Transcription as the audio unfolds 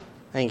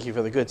Thank you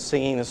for the good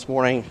singing this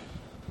morning.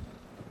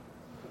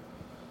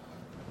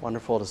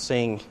 Wonderful to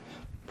sing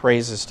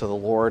praises to the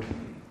Lord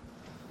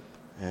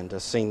and to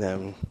sing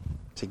them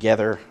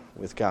together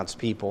with God's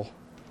people.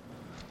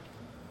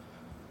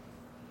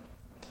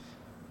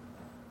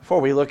 Before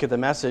we look at the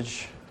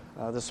message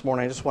this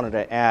morning, I just wanted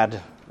to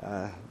add,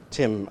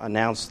 Tim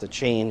announced the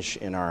change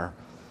in our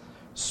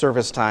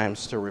service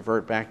times to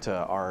revert back to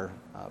our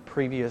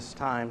previous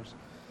times.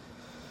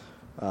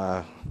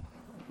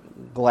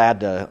 Glad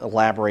to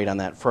elaborate on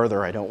that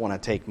further. I don't want to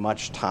take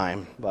much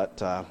time,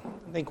 but I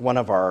think one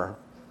of our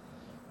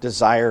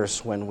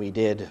desires when we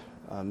did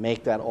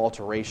make that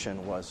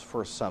alteration was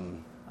for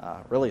some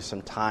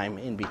time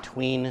in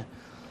between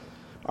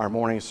our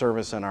morning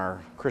service and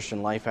our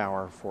Christian Life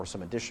Hour for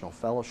some additional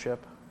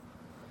fellowship.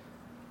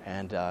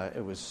 And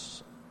it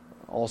was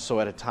also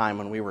at a time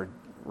when we were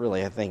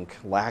really, I think,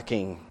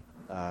 lacking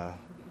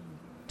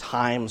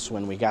times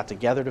when we got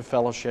together to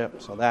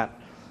fellowship. So that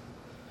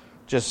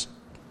just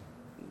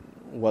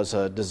was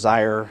a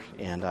desire,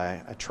 and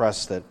I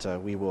trust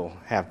that we will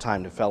have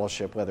time to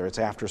fellowship, whether it's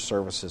after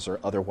services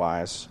or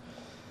otherwise.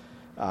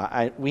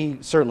 We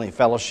certainly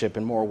fellowship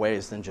in more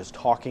ways than just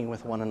talking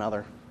with one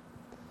another,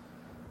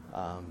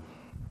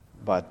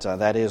 but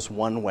that is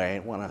one way. I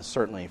want to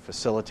certainly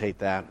facilitate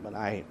that, but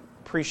I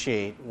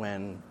appreciate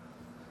when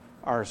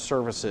our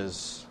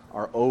services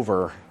are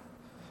over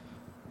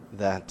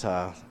that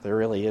there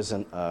really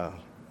isn't a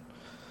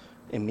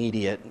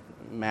immediate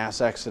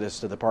mass exodus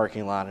to the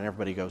parking lot and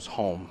everybody goes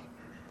home.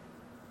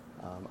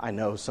 I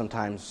know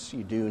sometimes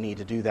you do need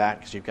to do that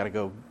because you've got to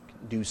go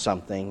do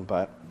something,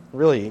 but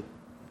really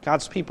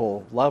God's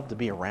people love to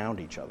be around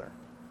each other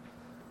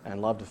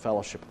and love to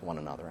fellowship with one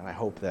another, and I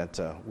hope that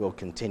we'll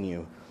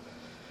continue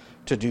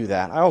to do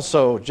that. I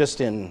also,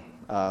 just in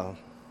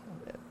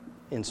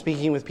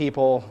speaking with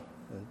people,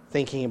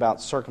 thinking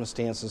about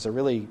circumstances, I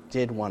really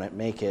did want to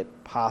make it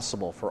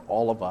possible for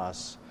all of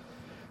us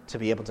to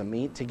be able to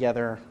meet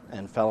together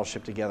and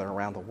fellowship together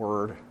around the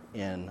Word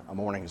in a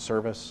morning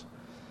service.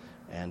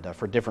 And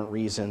for different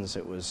reasons,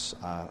 it was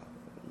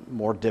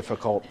more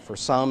difficult for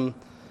some,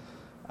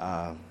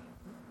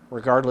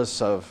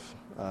 regardless of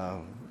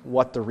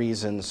what the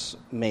reasons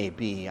may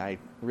be.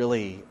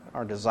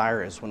 Our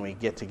desire is when we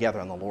get together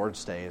on the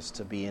Lord's Day is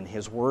to be in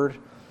His Word,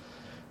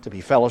 to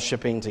be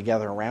fellowshipping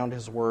together around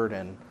His Word,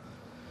 and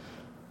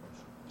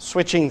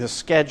switching the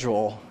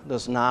schedule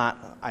does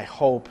not, I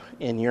hope,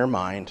 in your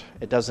mind,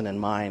 it doesn't in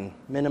mine,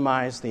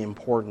 minimize the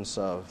importance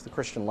of the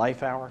Christian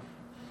Life Hour.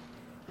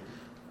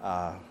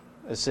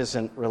 This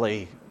isn't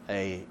really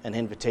an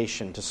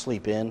invitation to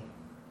sleep in.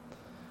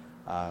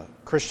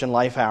 Christian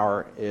Life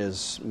Hour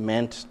is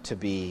meant to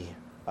be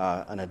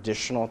an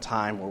additional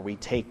time where we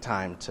take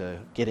time to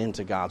get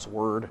into God's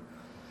Word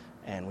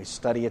and we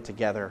study it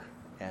together.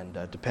 And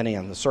depending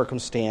on the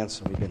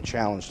circumstance, we've been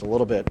challenged a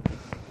little bit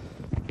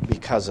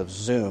because of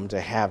Zoom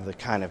to have the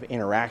kind of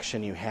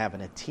interaction you have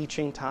in a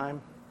teaching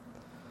time.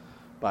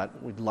 But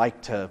we'd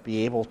like to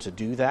be able to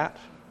do that.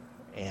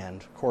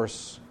 And of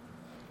course,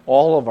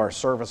 all of our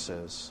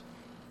services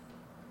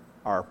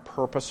are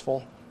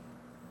purposeful.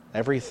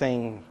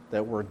 Everything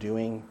that we're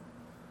doing,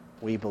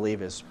 we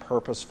believe, is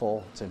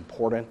purposeful. It's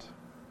important.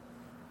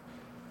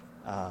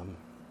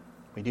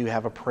 We do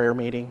have a prayer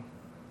meeting.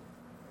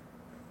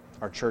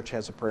 Our church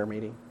has a prayer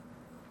meeting.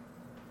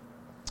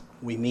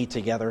 We meet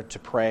together to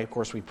pray. Of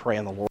course, we pray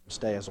on the Lord's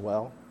Day as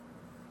well.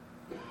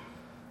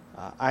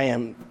 I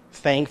am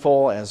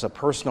thankful as a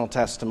personal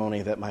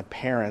testimony that my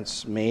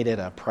parents made it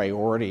a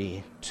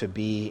priority to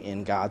be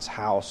in God's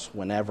house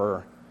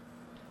whenever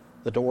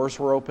the doors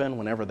were open,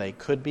 whenever they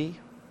could be.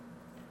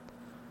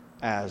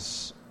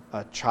 As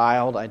a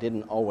child, I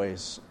didn't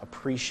always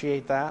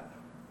appreciate that.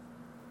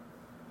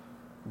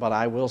 But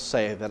I will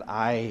say that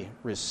I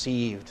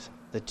received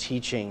the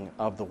teaching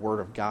of the Word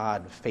of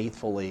God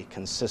faithfully,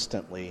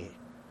 consistently,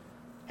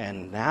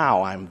 and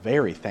now I'm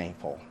very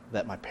thankful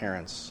that my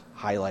parents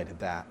highlighted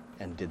that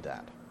and did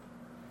that.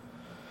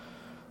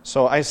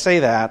 So I say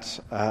that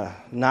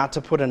not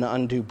to put an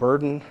undue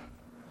burden.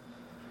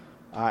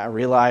 I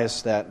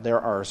realize that there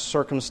are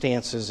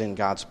circumstances in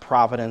God's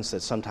providence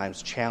that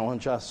sometimes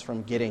challenge us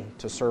from getting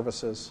to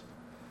services,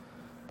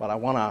 but I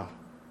want to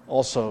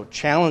also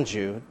challenge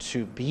you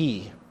to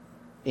be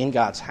in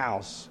God's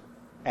house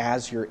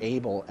as you're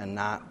able and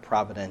not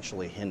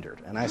providentially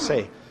hindered. And I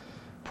say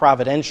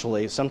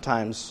providentially,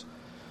 sometimes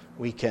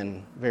we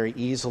can very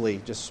easily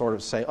just sort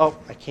of say, oh,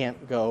 I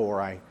can't go, or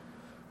I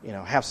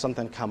have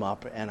something come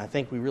up. And I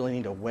think we really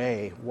need to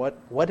weigh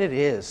what it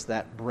is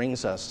that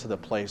brings us to the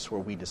place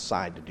where we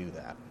decide to do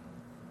that.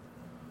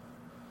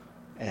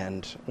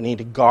 And we need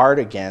to guard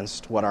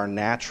against what our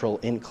natural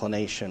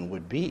inclination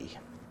would be.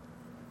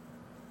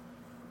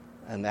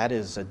 And that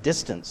is a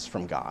distance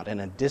from God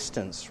and a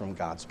distance from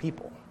God's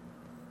people.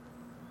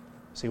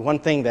 See, one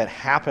thing that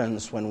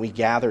happens when we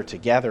gather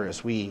together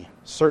is we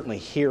certainly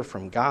hear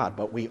from God,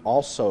 but we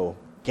also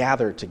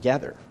gather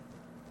together.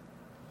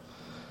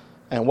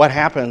 And what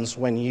happens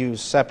when you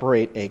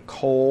separate a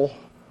coal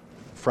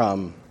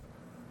from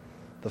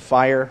the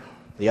fire,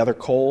 the other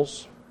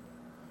coals?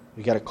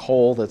 We got a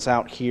coal that's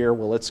out here.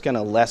 Well, it's going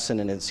to lessen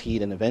in its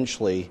heat, and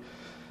eventually,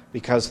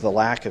 because of the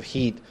lack of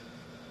heat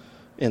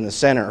in the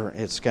center,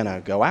 it's going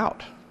to go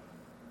out.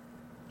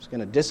 It's going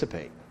to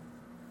dissipate.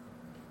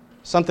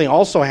 Something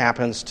also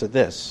happens to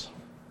this,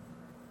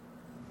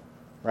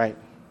 right?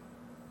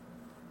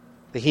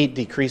 The heat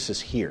decreases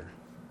here.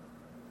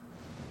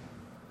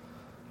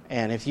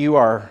 And if you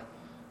are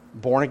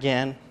born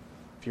again,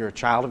 if you're a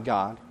child of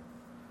God,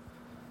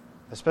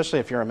 especially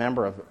if you're a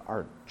member of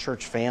our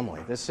church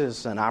family, this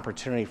is an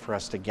opportunity for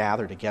us to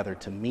gather together,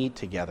 to meet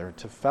together,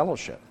 to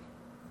fellowship.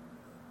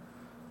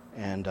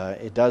 And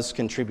it does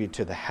contribute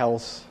to the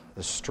health,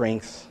 the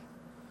strength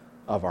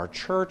of our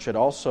church. It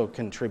also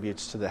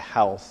contributes to the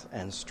health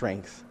and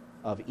strength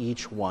of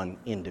each one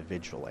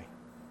individually.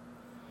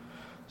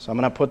 So I'm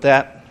going to put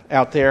that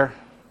out there,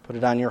 put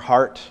it on your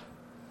heart,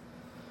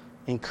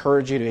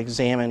 encourage you to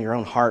examine your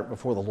own heart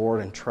before the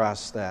Lord and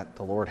trust that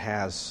the Lord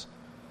has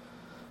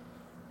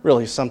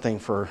really something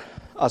for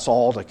us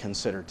all to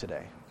consider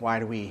today. Why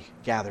do we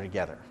gather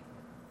together?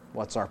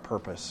 What's our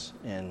purpose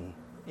in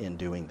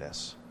doing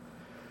this?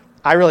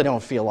 I really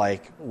don't feel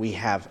like we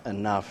have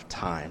enough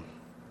time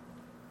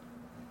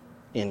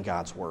in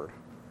God's Word.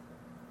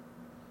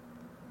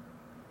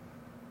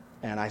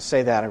 And I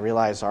say that, I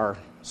realize our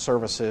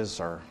services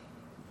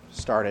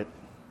start at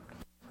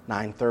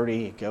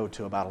 9:30, go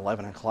to about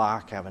 11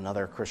 o'clock, have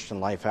another Christian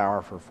Life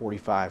Hour for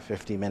 45,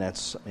 50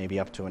 minutes, maybe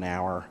up to an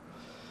hour,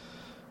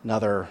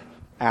 another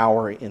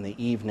hour in the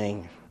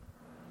evening.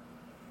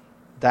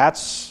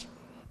 That's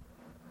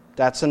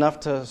enough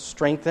to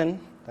strengthen,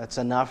 that's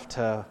enough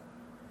to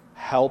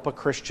help a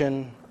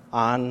Christian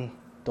on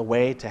the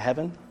way to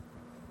heaven.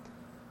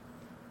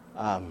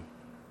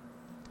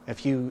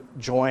 If you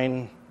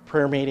join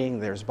prayer meeting,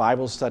 there's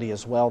Bible study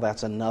as well.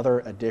 That's another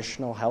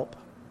additional help.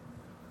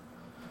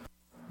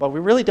 But we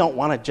really don't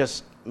want to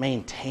just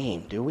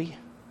maintain, do we?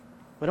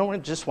 We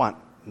don't just want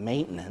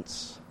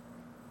maintenance.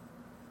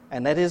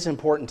 And that is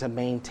important to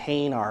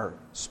maintain our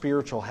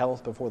spiritual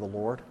health before the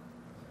Lord.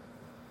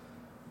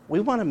 We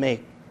want to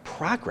make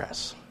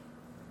progress.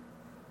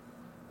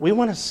 We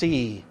want to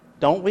see,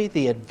 don't we,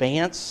 the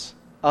advance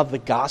of the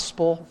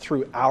gospel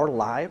through our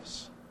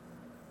lives.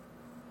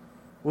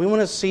 We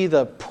want to see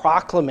the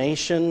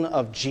proclamation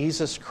of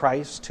Jesus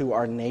Christ to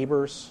our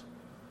neighbors,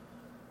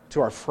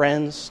 to our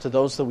friends, to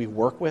those that we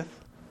work with.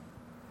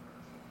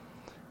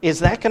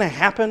 Is that going to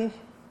happen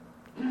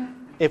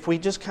if we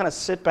just kind of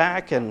sit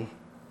back and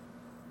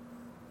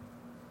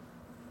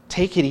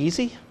take it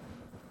easy?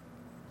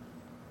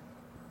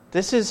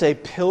 This is a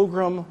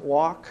pilgrim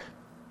walk.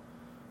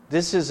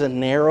 This is a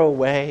narrow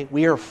way.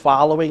 We are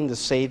following the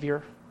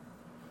Savior.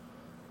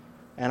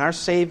 And our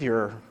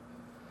Savior,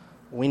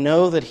 we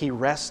know that He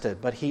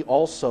rested, but He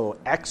also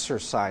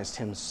exercised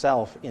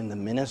Himself in the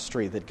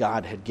ministry that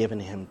God had given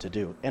Him to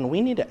do. And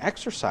we need to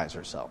exercise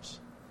ourselves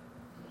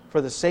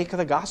for the sake of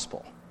the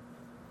gospel.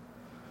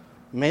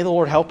 May the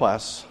Lord help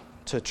us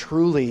to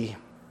truly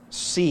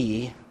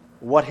see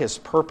what His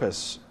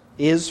purpose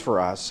is for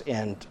us.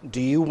 And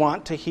do you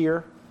want to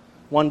hear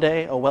one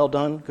day, "A well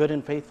done, good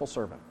and faithful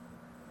servant"?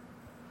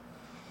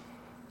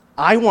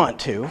 I want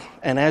to,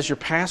 and as your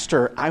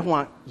pastor, I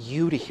want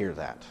you to hear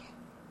that.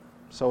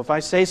 So if I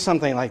say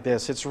something like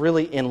this, it's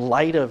really in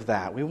light of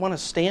that. We want to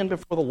stand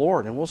before the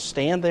Lord, and we'll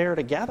stand there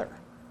together.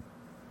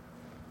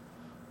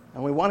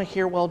 And we want to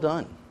hear "well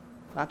done."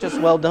 Not just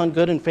 "well done,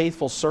 good and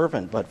faithful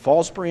servant," but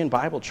Fallsbury and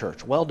Bible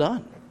Church, well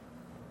done.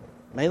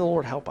 May the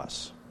Lord help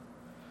us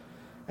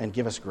and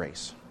give us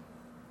grace.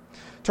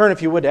 Turn,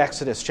 if you would, to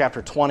Exodus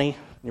chapter 20 in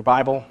your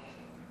Bible.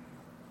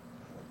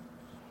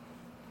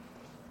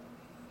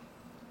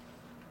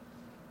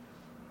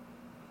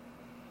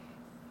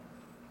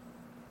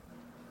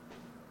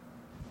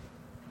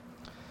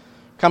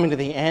 Coming to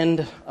the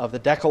end of the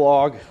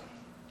Decalogue,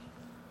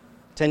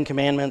 10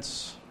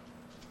 Commandments.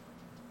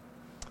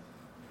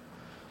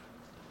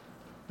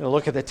 We'll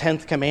look at the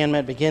 10th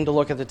commandment, begin to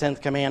look at the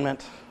 10th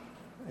commandment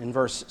in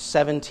verse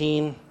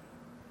 17,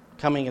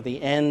 coming at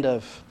the end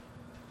of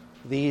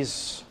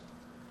these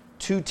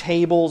two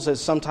tables,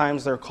 as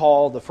sometimes they're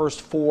called, the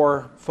first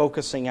four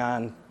focusing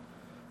on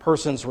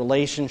person's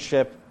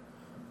relationship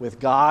with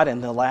God,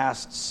 and the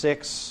last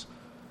six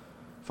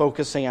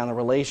focusing on the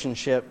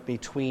relationship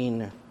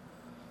between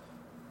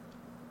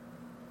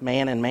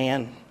man and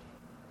man.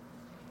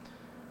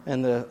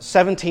 And the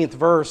 17th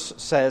verse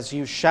says,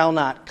 "You shall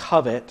not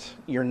covet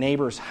your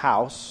neighbor's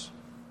house.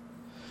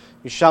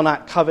 You shall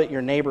not covet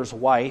your neighbor's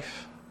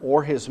wife,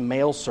 or his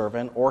male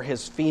servant, or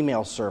his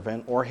female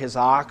servant, or his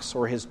ox,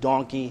 or his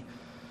donkey,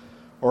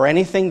 or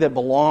anything that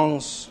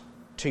belongs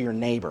to your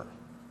neighbor."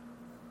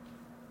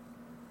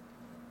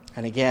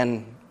 And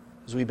again,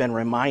 as we've been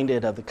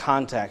reminded of the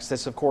context,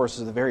 this, of course,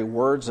 is the very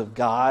words of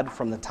God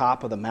from the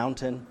top of the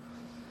mountain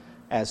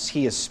as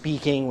He is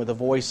speaking with a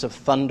voice of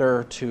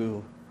thunder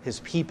to His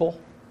people.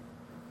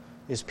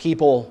 His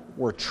people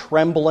were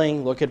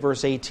trembling. Look at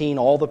verse 18.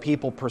 "All the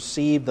people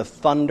perceived the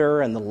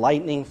thunder and the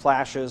lightning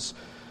flashes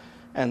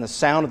and the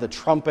sound of the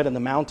trumpet and the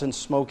mountain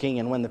smoking.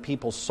 And when the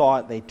people saw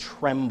it, they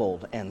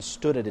trembled and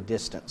stood at a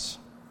distance."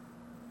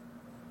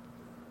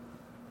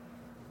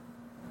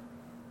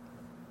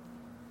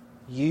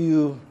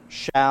 you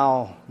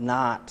shall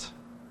not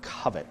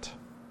covet.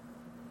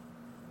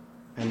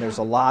 And there's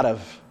a lot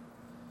of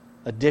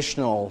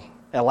additional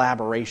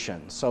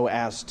elaboration so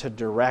as to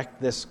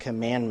direct this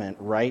commandment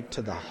right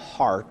to the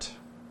heart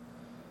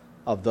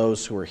of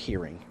those who are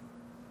hearing.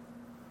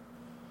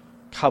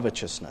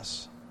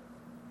 Covetousness.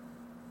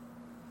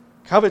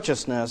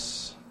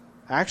 Covetousness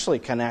actually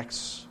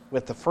connects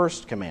with the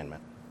first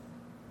commandment.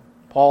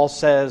 Paul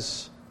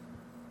says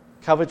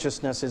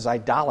covetousness is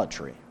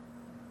idolatry.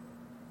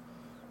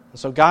 And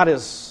so God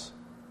is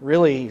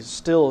really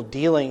still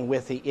dealing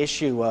with the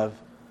issue of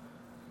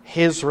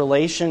His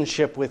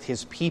relationship with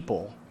His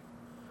people,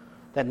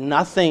 that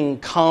nothing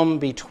come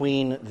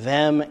between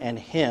them and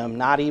Him,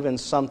 not even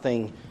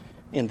something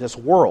in this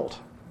world.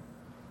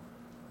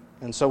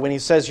 And so when He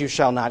says you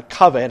shall not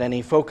covet, and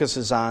He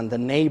focuses on the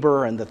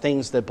neighbor and the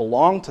things that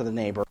belong to the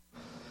neighbor,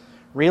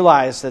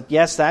 realize that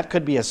yes, that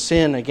could be a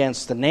sin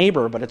against the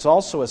neighbor, but it's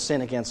also a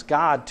sin against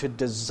God to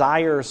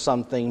desire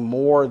something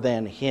more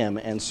than Him,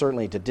 and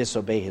certainly to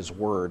disobey His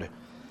word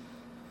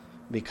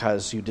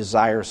because you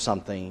desire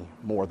something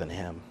more than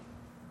Him.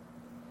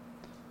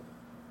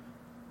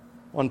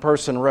 One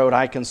person wrote,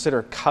 "I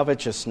consider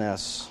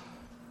covetousness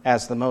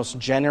as the most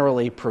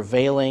generally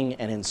prevailing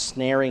and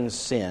ensnaring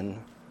sin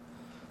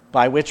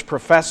by which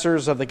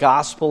professors of the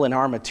gospel in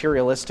our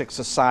materialistic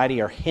society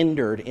are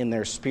hindered in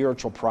their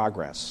spiritual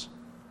progress.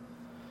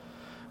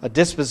 A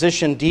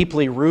disposition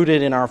deeply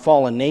rooted in our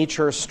fallen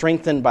nature,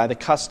 strengthened by the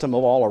custom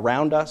of all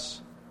around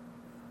us.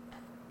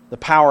 The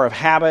power of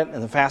habit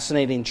and the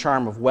fascinating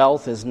charm of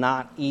wealth is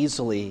not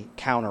easily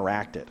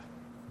counteracted."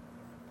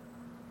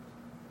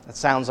 That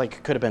sounds like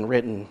it could have been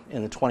written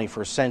in the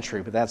 21st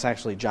century, but that's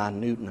actually John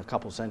Newton a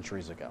couple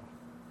centuries ago.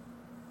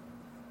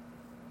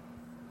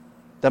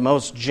 The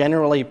most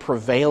generally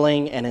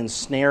prevailing and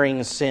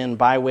ensnaring sin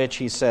by which,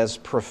 he says,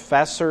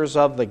 professors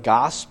of the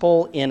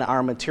gospel in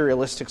our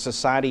materialistic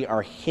society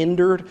are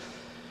hindered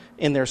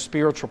in their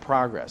spiritual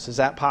progress. Is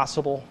that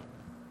possible?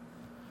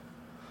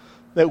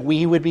 That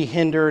we would be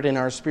hindered in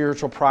our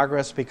spiritual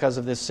progress because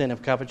of this sin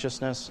of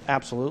covetousness?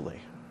 Absolutely.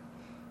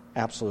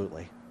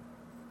 Absolutely.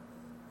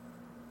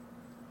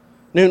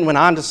 Newton went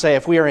on to say,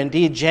 if we are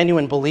indeed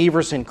genuine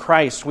believers in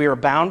Christ, we are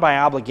bound by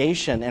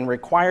obligation and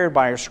required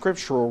by our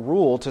scriptural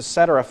rule to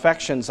set our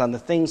affections on the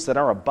things that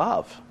are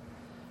above,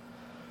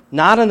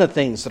 not on the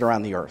things that are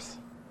on the earth.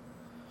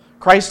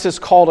 Christ has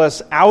called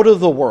us out of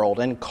the world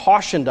and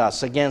cautioned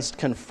us against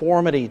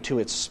conformity to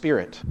its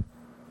spirit.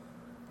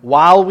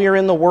 While we are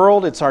in the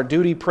world, it's our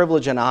duty,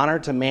 privilege, and honor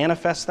to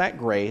manifest that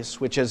grace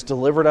which has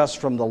delivered us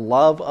from the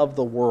love of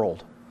the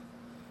world.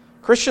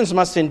 Christians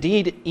must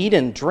indeed eat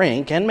and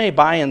drink and may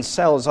buy and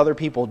sell as other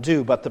people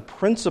do, but the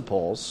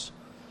principles,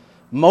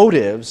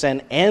 motives,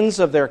 and ends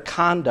of their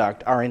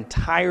conduct are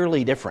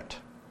entirely different.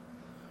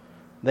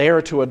 They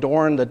are to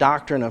adorn the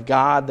doctrine of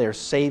God, their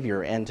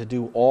Savior, and to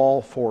do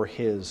all for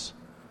His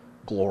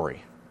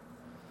glory.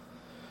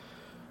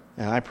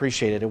 And I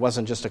appreciate it. It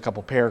wasn't just a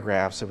couple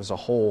paragraphs. It was a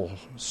whole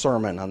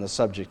sermon on the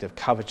subject of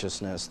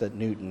covetousness that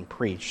Newton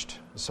preached.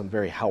 Some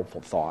very helpful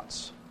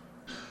thoughts.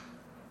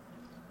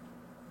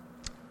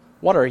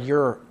 What are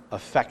your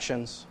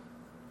affections?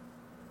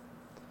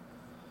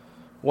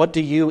 What do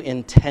you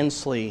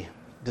intensely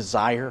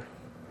desire?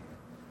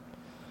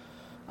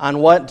 On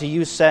what do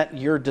you set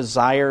your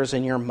desires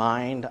in your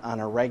mind on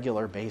a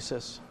regular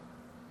basis?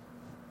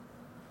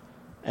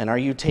 And are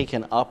you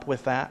taken up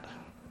with that?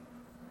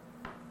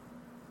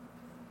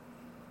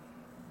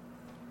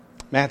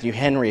 Matthew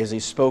Henry, as he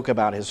spoke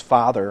about his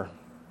father's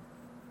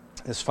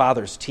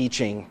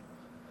teaching,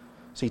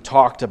 as he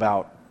talked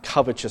about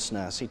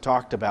covetousness, he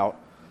talked about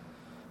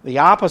the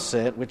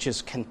opposite, which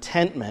is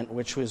contentment,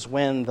 which was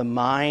when the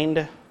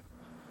mind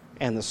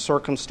and the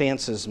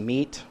circumstances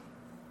meet.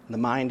 The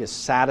mind is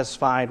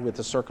satisfied with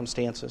the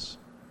circumstances.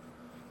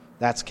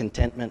 That's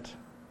contentment.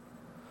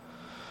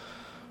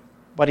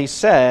 But he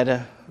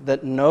said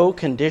that no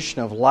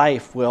condition of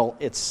life will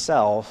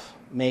itself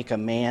make a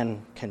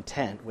man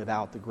content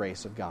without the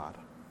grace of God.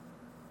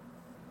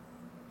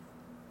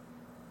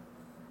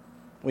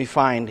 We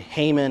find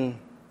Haman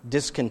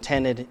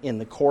discontented in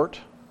the court.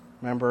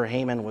 Remember,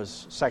 Haman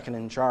was second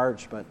in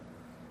charge, but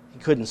he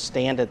couldn't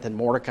stand it that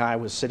Mordecai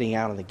was sitting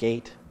out on the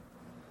gate.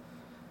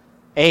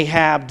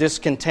 Ahab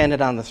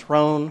discontented on the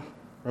throne.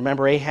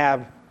 Remember,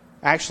 Ahab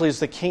actually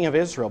is the king of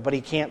Israel, but he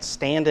can't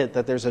stand it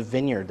that there's a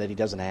vineyard that he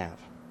doesn't have.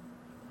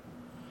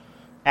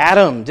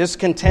 Adam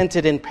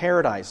discontented in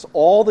paradise.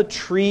 All the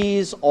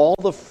trees, all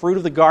the fruit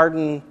of the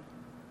garden,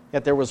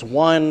 yet there was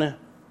one.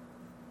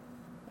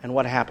 And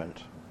what happened?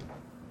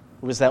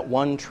 It was that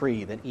one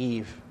tree that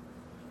Eve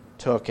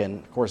took, and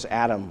of course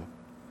Adam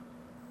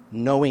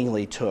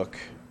knowingly took.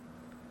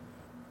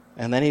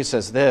 And then he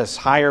says this,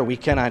 higher we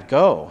cannot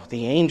go.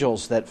 The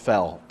angels that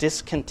fell,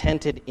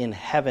 discontented in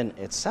heaven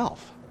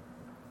itself.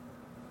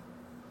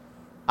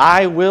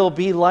 I will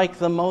be like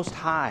the Most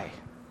High,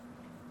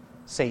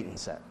 Satan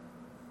said.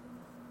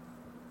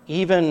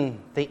 Even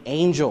the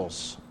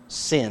angels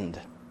sinned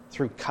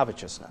through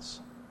covetousness.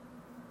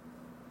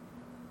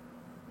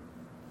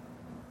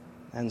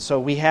 And so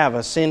we have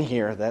a sin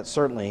here that's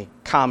certainly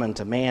common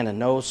to man, and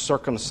no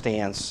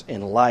circumstance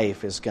in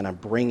life is going to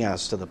bring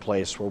us to the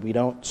place where we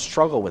don't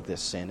struggle with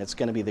this sin. It's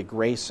going to be the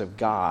grace of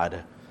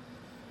God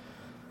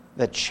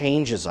that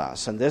changes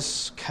us. And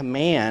this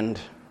command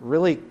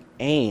really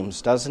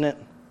aims, doesn't it,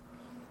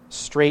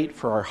 straight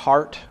for our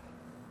heart.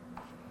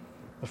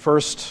 The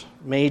first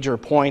major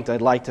point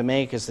I'd like to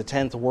make is the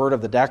 10th word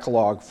of the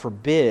Decalogue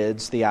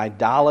forbids the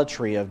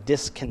idolatry of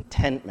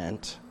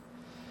discontentment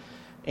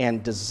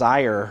and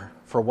desire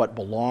for what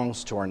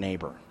belongs to our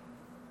neighbor.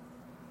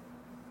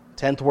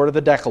 10th word of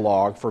the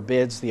Decalogue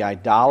forbids the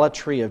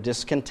idolatry of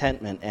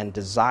discontentment and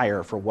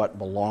desire for what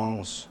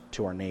belongs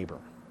to our neighbor.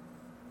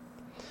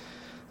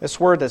 This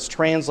word that's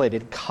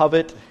translated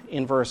covet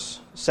in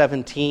verse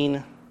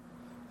 17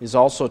 is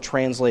also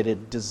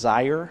translated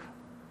desire.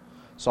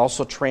 It's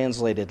also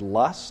translated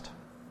lust.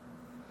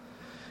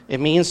 It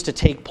means to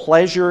take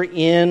pleasure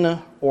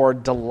in or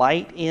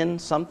delight in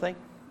something.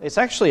 It's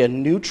actually a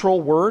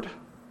neutral word,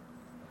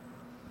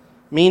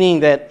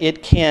 meaning that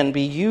it can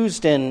be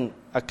used in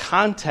a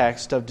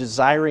context of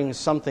desiring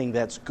something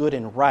that's good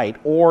and right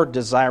or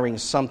desiring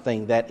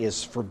something that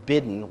is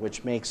forbidden,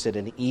 which makes it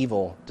an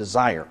evil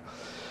desire.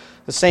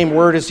 The same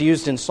word is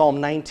used in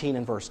Psalm 19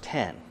 and verse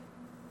 10,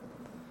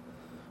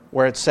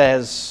 where it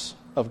says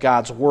of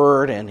God's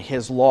word and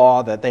his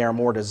law that they are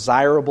more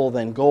desirable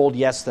than gold,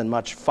 yes, than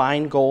much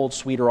fine gold,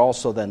 sweeter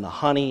also than the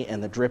honey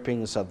and the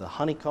drippings of the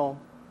honeycomb.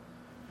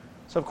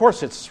 So, of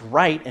course, it's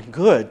right and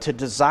good to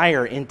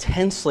desire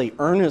intensely,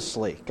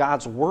 earnestly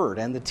God's word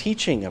and the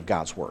teaching of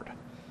God's word.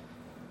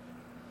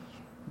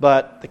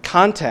 But the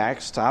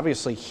context,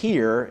 obviously,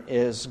 here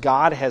is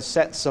God has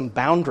set some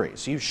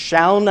boundaries. You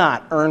shall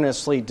not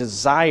earnestly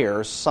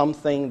desire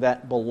something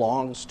that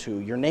belongs to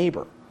your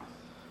neighbor.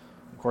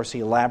 Of course, he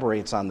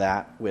elaborates on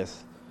that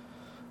with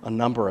a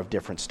number of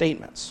different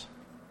statements.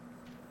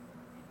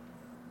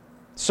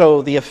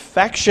 So the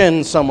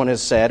affection, someone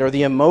has said, or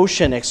the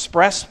emotion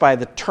expressed by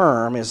the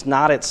term is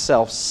not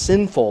itself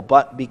sinful,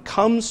 but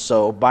becomes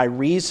so by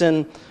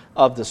reason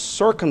of the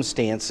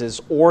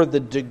circumstances or the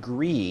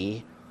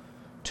degree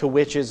to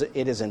which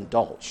it is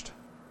indulged.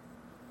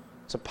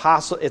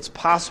 It's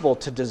possible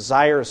to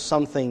desire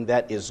something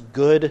that is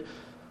good,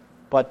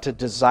 but to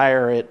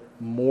desire it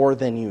more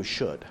than you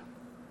should.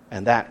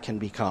 And that can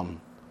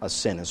become a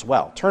sin as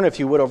well. Turn, if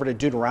you would, over to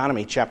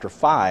Deuteronomy chapter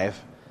 5.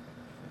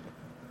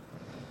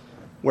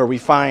 Where we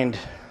find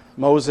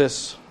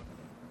Moses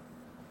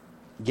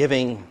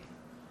giving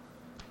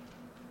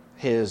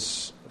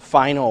his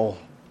final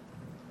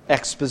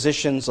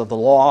expositions of the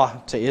law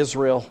to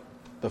Israel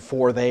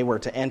before they were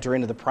to enter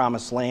into the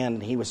promised land,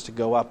 and he was to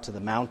go up to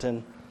the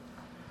mountain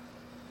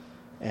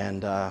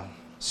and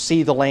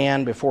see the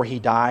land before he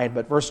died.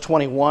 But verse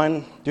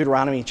 21,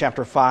 Deuteronomy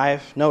chapter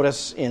 5,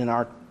 notice in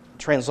our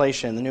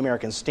translation, in the New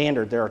American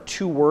Standard, there are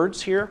two words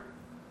here.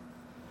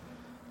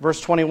 Verse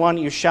 21,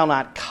 you shall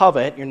not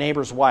covet your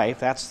neighbor's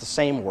wife. That's the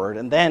same word.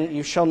 And then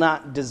you shall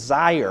not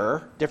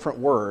desire, different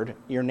word,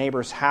 your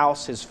neighbor's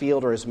house, his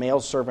field, or his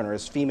male servant, or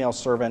his female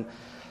servant,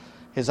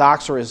 his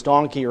ox or his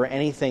donkey, or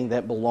anything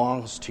that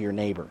belongs to your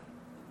neighbor.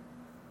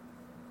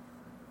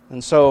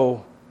 And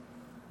so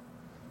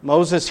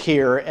Moses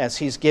here, as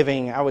he's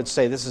giving, I would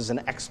say this is an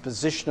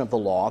exposition of the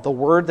law. The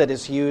word that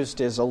is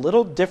used is a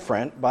little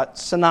different, but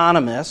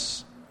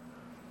synonymous.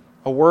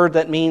 A word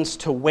that means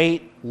to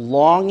wait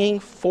longingly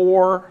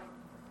for,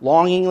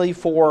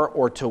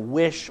 or to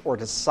wish, or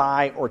to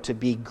sigh, or to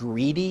be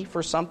greedy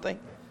for something.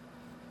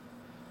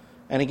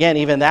 And again,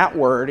 even that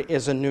word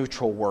is a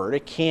neutral word.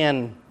 It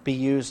can be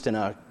used in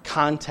a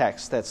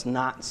context that's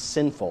not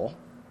sinful.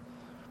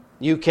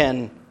 You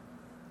can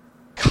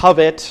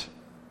covet,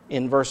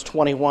 in verse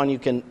 21, you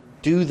can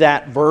do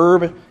that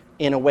verb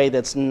in a way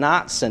that's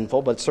not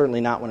sinful, but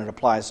certainly not when it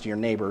applies to your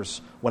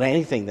neighbors, when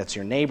anything that's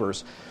your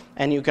neighbor's.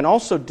 And you can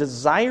also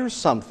desire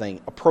something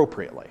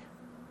appropriately.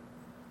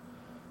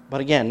 But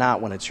again,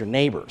 not when it's your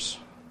neighbor's.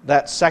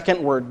 That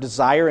second word,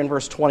 desire, in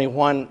verse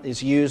 21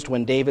 is used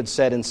when David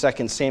said in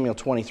 2 Samuel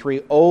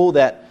 23, "Oh,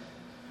 that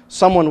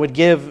someone would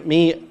give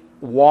me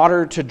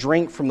water to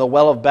drink from the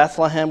well of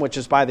Bethlehem, which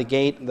is by the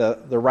gate."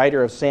 The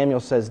writer of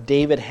Samuel says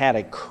David had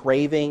a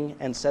craving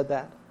and said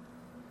that.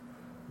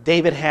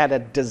 David had a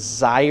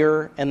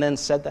desire and then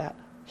said that.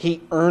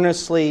 He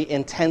earnestly,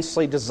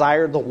 intensely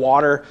desired the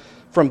water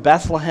from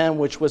Bethlehem,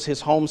 which was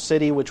his home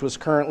city, which was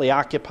currently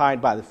occupied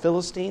by the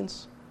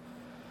Philistines.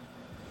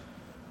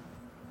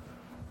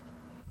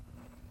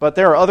 But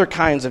there are other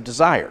kinds of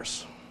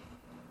desires.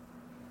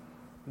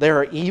 There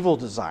are evil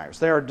desires.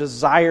 There are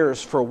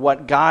desires for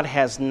what God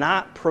has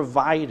not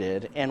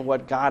provided and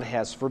what God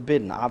has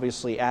forbidden.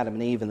 Obviously, Adam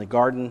and Eve in the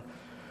garden,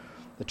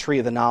 the tree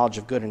of the knowledge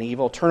of good and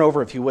evil. Turn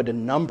over, if you would, to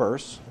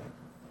Numbers.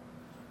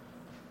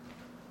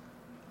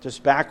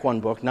 Just back one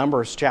book,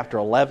 Numbers chapter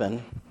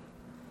 11.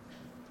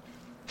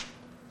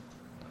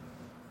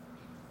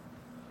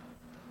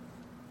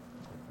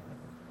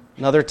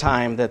 Another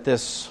time that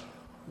this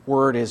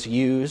word is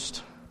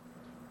used.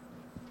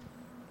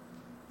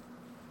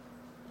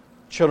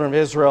 Children of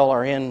Israel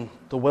are in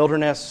the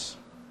wilderness.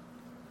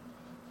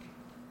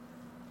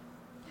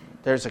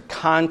 There's a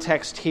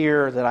context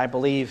here that I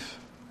believe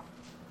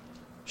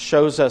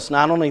shows us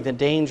not only the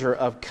danger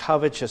of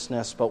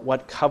covetousness, but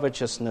what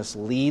covetousness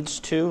leads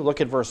to.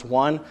 Look at verse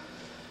 1.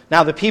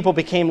 Now the people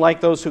became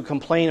like those who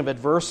complain of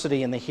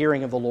adversity in the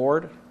hearing of the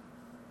Lord.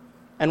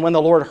 And when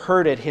the Lord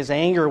heard it, his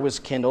anger was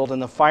kindled,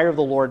 and the fire of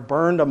the Lord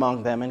burned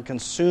among them and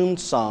consumed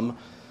some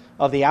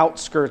of the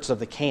outskirts of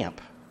the camp.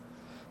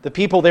 The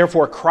people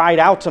therefore cried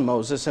out to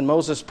Moses, and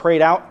Moses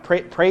prayed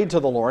to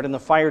the Lord, and the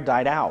fire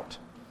died out.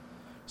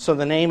 So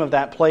the name of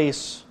that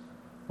place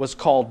was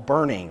called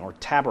Burning, or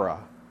Taberah,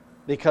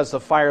 because the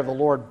fire of the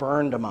Lord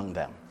burned among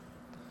them.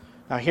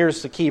 Now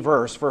here's the key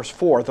verse, verse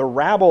 4. The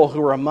rabble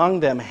who were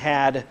among them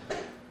had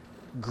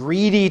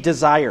greedy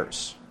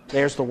desires.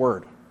 There's the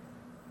word.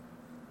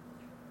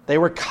 They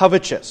were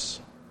covetous.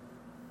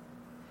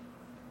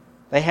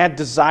 They had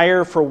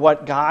desire for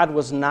what God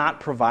was not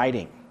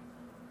providing.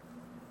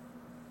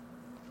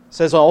 It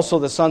says also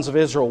the sons of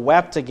Israel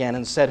wept again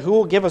and said, "Who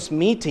will give us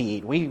meat to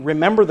eat? We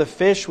remember the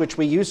fish which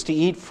we used to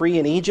eat free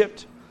in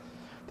Egypt,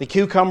 the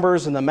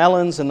cucumbers and the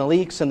melons and the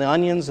leeks and the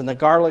onions and the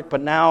garlic,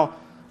 but now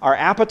our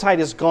appetite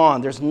is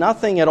gone. There's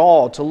nothing at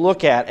all to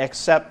look at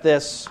except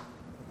this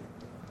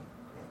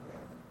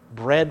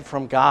bread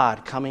from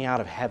God coming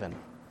out of heaven."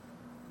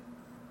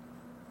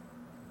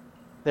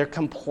 They're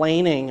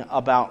complaining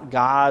about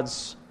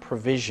God's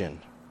provision.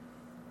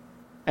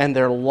 And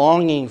they're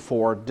longing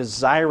for,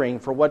 desiring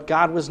for what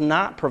God was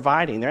not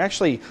providing. They're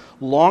actually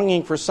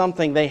longing for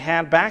something they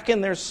had back in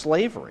their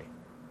slavery.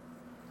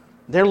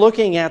 They're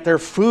looking at their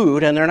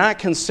food and they're not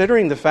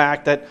considering the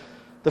fact that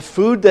the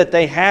food that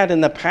they had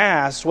in the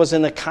past was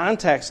in the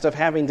context of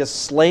having to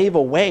slave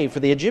away for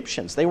the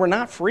Egyptians. They were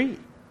not free.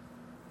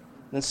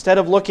 Instead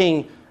of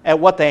looking at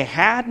what they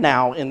had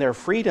now in their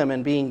freedom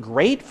and being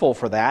grateful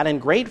for that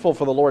and grateful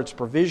for the Lord's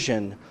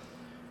provision,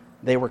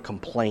 they were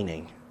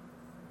complaining.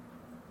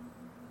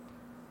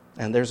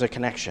 And there's a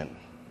connection.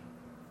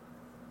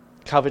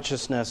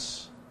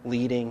 Covetousness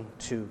leading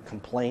to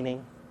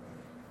complaining,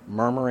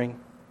 murmuring.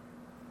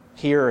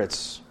 Here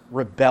it's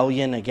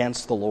rebellion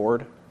against the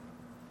Lord.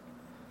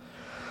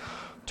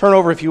 Turn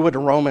over, if you would, to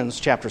Romans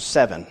chapter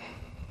 7.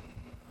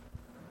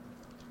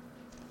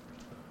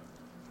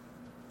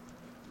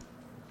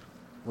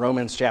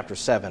 Romans chapter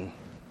 7.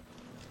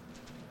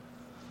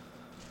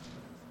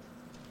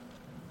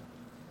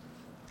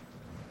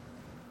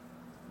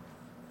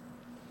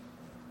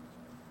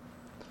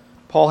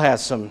 Paul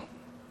has some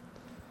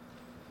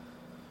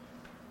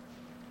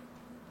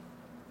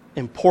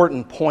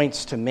important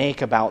points to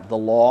make about the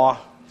law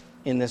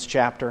in this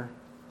chapter.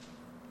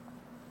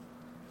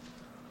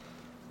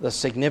 The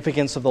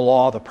significance of the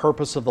law, the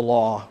purpose of the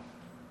law,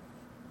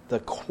 the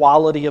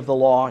quality of the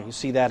law. You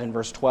see that in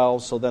verse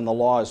 12. So then the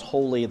law is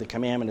holy, the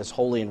commandment is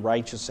holy and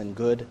righteous and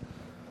good.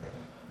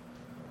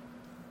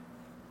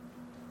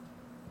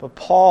 But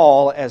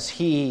Paul, as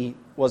he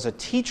was a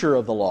teacher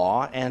of the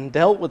law and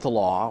dealt with the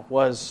law,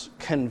 was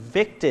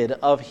convicted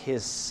of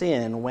his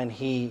sin when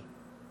he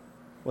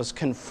was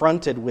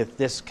confronted with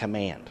this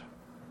command.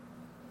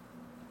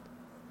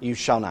 You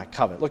shall not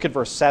covet. Look at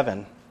verse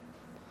 7.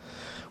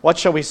 What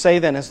shall we say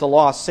then? Is the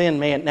law sin?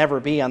 May it never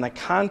be. On the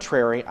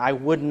contrary, I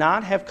would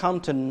not have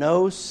come to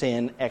know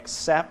sin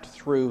except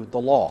through the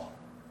law.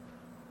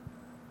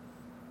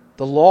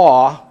 The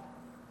law,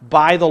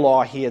 by the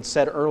law, he had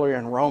said earlier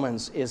in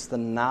Romans, is the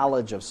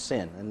knowledge of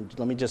sin. And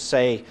let me just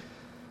say,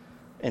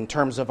 in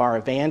terms of our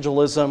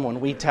evangelism,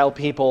 when we tell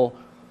people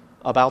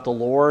about the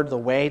Lord, the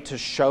way to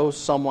show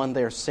someone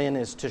their sin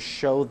is to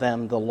show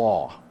them the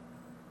law.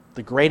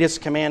 The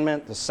greatest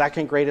commandment, the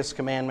second greatest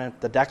commandment,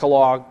 the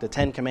Decalogue, the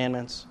Ten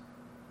Commandments,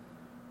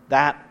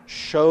 that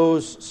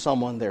shows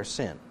someone their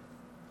sin.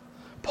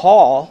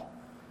 Paul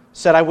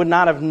said, I would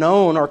not have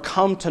known or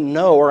come to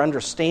know or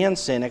understand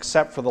sin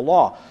except for the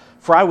law.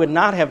 For I would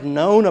not have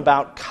known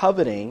about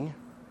coveting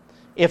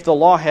if the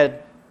law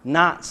had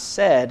not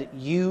said,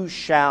 you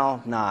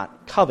shall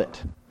not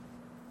covet.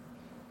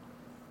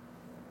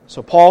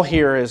 So Paul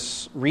here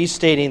is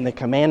restating the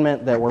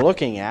commandment that we're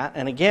looking at.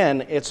 And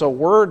again, it's a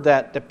word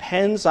that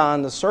depends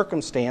on the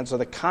circumstance or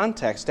the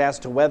context as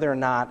to whether or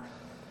not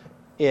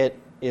it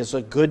is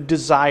a good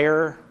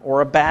desire or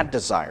a bad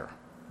desire.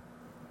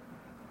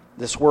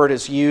 This word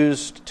is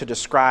used to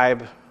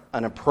describe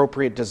an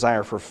appropriate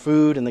desire for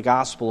food in the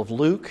Gospel of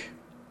Luke,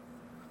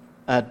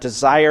 a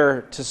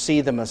desire to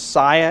see the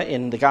Messiah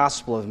in the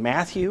Gospel of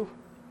Matthew.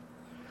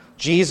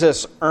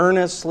 Jesus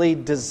earnestly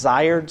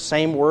desired,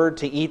 same word,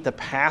 to eat the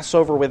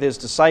Passover with his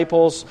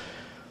disciples.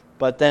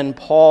 But then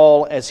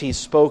Paul, as he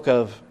spoke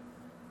of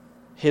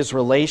his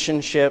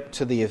relationship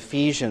to the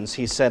Ephesians,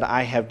 he said,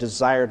 I have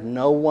desired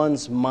no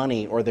one's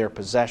money or their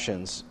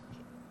possessions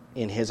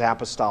in his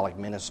apostolic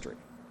ministry.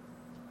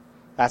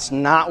 That's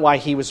not why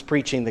he was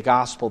preaching the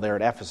gospel there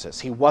at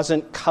Ephesus. He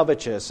wasn't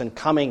covetous and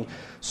coming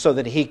so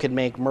that he could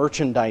make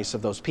merchandise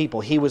of those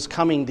people. He was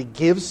coming to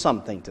give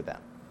something to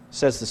them.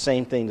 Says the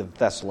same thing to the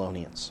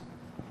Thessalonians.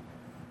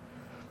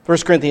 1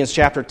 Corinthians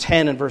chapter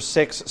 10 and verse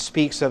 6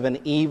 speaks of an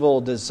evil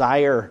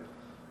desire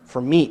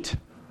for meat.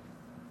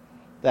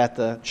 that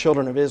the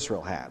children of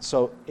Israel had.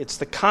 So it's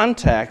the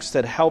context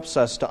that helps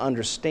us to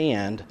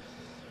understand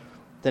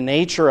the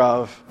nature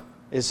of,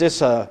 is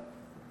this a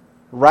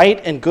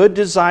right and good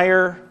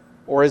desire,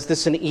 or is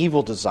this an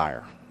evil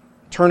desire?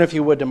 Turn, if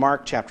you would, to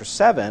Mark chapter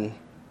 7.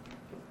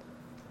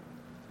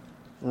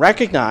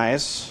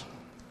 Recognize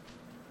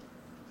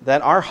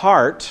that our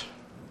heart,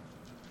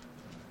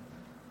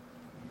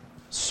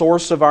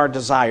 source of our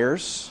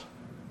desires,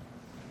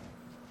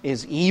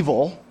 is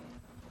evil.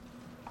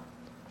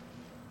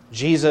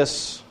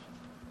 Jesus,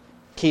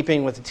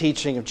 keeping with the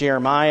teaching of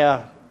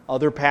Jeremiah,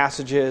 other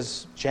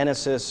passages,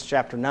 Genesis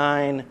chapter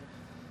 9,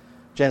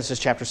 Genesis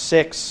chapter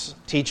 6,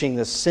 teaching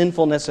the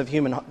sinfulness of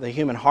the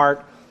human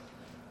heart.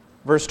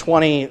 Verse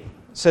 20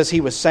 says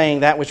he was saying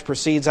that which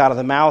proceeds out of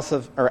the mouth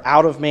of, or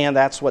out of man,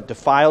 that's what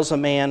defiles a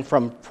man,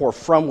 for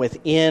from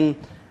within,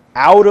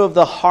 out of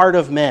the heart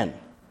of men,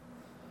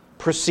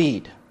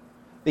 proceed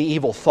the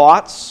evil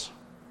thoughts,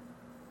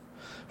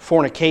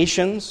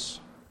 fornications,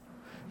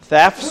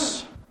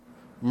 thefts,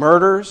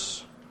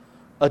 murders,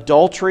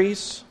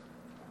 adulteries,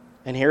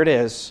 and here it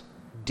is,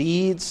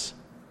 deeds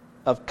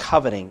of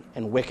coveting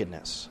and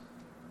wickedness.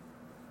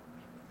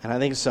 And I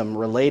think some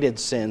related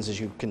sins as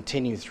you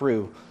continue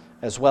through,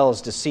 as well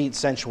as deceit,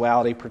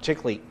 sensuality,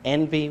 particularly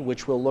envy,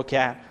 which we'll look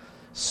at,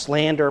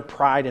 slander,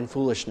 pride, and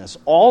foolishness.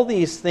 All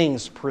these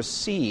things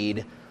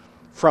proceed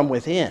from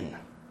within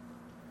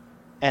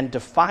and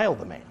defile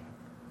the man.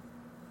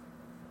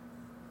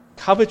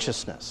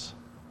 Covetousness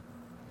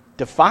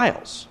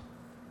defiles.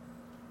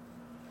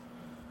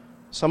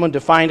 Someone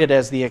defined it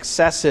as the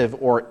excessive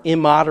or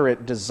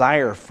immoderate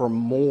desire for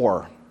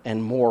more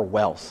and more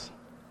wealth.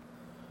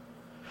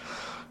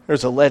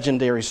 There's a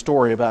legendary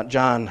story about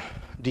John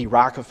D.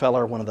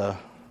 Rockefeller, one of the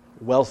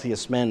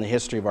wealthiest men in the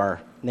history of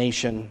our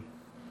nation.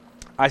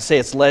 I say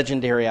it's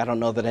legendary. I don't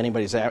know that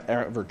anybody's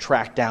ever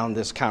tracked down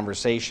this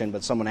conversation,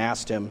 but someone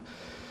asked him,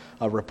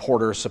 a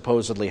reporter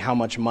supposedly, how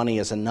much money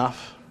is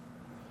enough?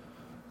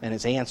 And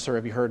his answer,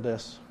 have you heard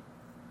this?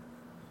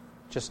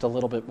 Just a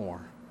little bit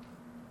more.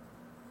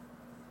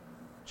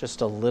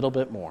 Just a little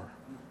bit more.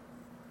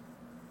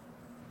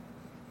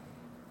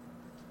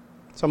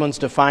 Someone's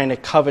defined a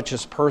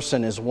covetous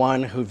person as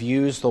one who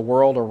views the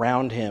world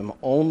around him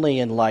only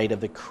in light of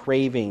the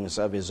cravings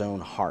of his own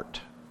heart.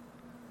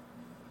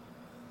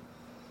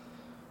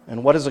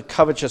 And what does a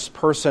covetous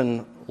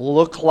person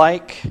look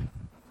like?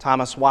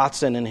 Thomas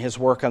Watson, in his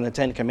work on the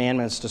Ten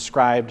Commandments,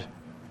 described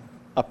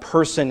a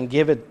person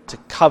given to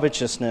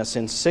covetousness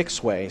in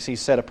 6 ways. He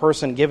said a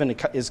person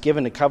is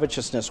given to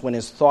covetousness when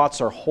his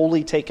thoughts are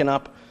wholly taken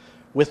up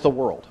with the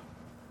world.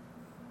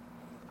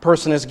 A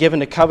person is given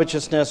to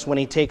covetousness when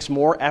he takes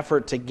more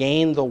effort to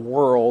gain the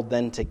world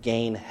than to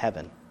gain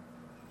heaven.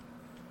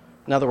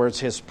 In other words,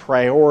 his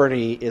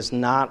priority is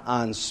not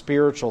on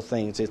spiritual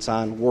things, it's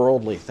on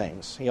worldly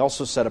things. He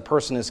also said a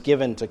person is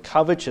given to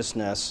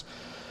covetousness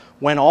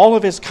when all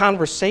of his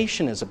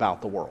conversation is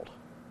about the world.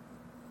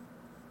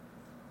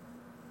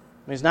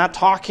 He's not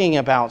talking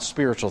about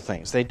spiritual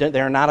things.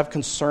 They're not of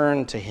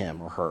concern to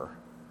him or her.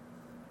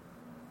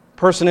 A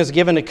person is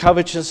given to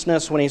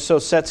covetousness when he so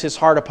sets his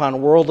heart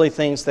upon worldly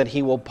things that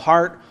he will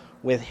part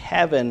with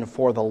heaven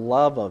for the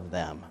love of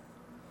them.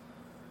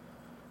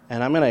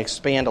 And I'm going to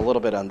expand a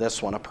little bit on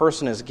this one. A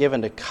person is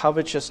given to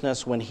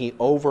covetousness when he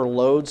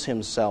overloads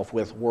himself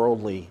with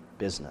worldly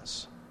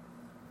business.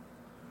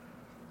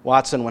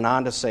 Watson went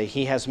on to say,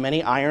 he has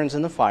many irons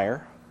in the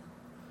fire.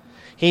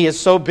 He is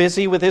so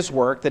busy with his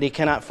work that he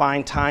cannot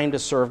find time to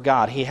serve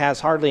God. He has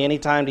hardly any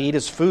time to eat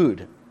his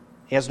food.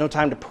 He has no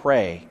time to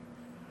pray.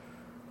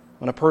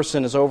 When a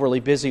person is overly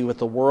busy with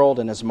the world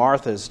and, as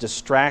Martha, is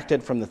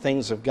distracted from the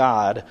things of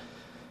God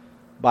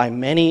by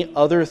many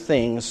other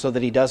things so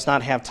that he does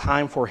not have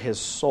time for his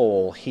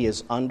soul, he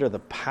is under the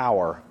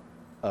power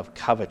of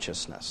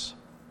covetousness.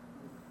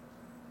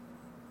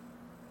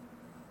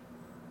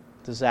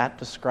 Does that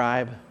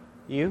describe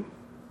you?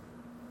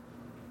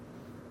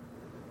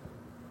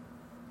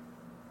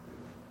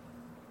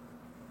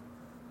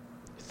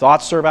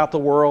 Thoughts are about the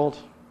world.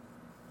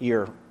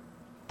 Your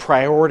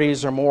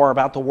priorities are more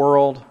about the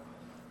world.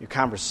 Your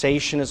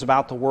conversation is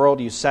about the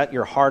world. You set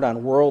your heart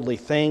on worldly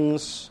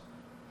things.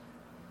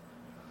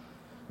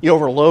 You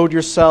overload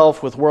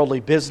yourself with worldly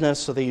business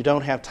so that you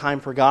don't have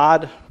time for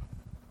God.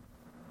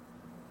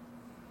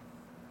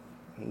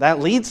 That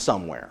leads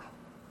somewhere.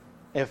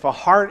 If a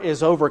heart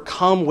is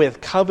overcome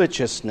with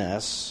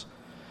covetousness,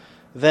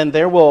 then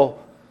there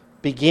will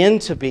begin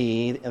to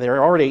be,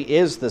 there already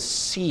is the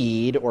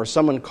seed, or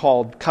someone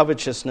called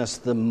covetousness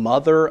the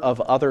mother of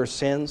other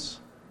sins.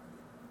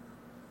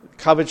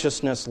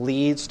 Covetousness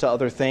leads to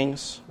other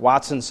things.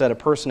 Watson said a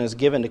person is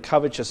given to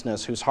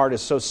covetousness whose heart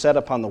is so set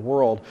upon the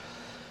world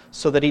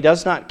so that he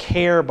does not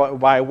care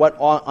by what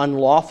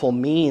unlawful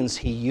means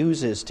he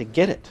uses to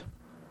get it.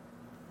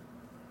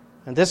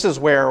 And this is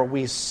where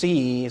we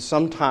see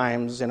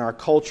sometimes in our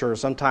culture,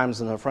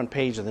 sometimes in the front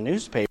page of the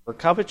newspaper,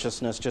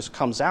 covetousness just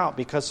comes out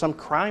because some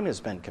crime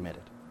has been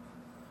committed.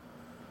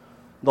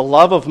 the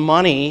love of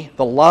money,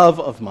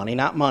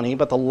 not money,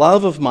 but the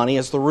love of money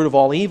is the root of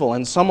all evil.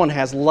 And someone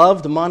has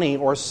loved money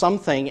or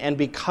something, and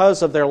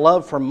because of their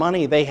love for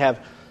money, they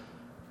have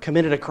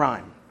committed a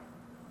crime.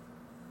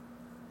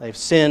 They've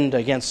sinned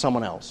against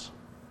someone else.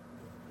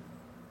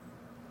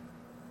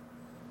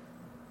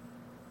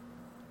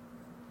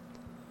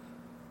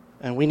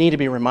 And we need to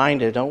be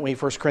reminded, don't we,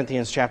 1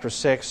 Corinthians chapter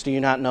 6, do you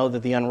not know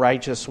that the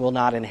unrighteous will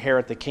not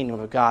inherit the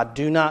kingdom of God?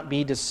 Do not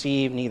be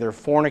deceived, neither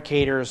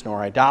fornicators,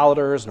 nor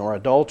idolaters, nor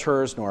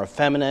adulterers, nor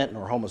effeminate,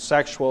 nor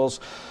homosexuals,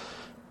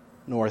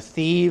 nor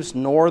thieves,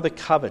 nor the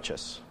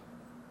covetous,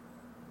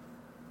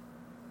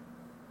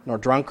 nor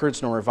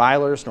drunkards, nor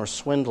revilers, nor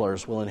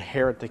swindlers will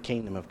inherit the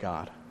kingdom of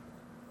God.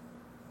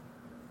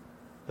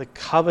 The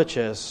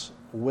covetous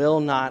will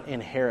not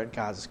inherit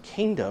God's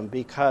kingdom,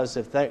 because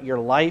if your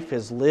life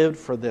is lived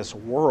for this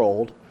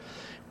world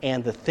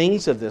and the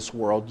things of this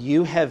world,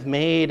 you have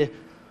made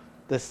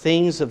the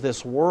things of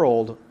this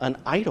world an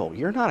idol.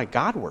 You're not a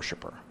God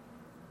worshiper.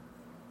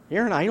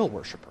 You're an idol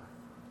worshiper.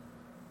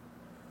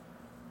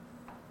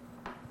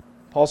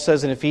 Paul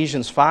says in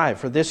Ephesians 5,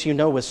 "For this you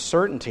know with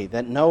certainty,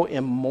 that no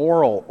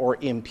immoral or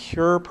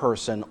impure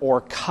person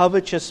or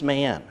covetous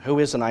man who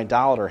is an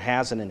idolater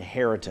has an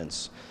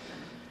inheritance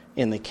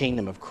in the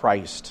kingdom of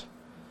Christ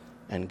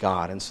and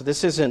God." And so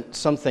this isn't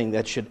something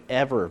that should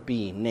ever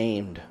be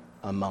named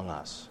among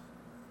us.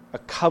 A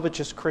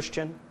covetous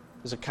Christian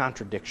is a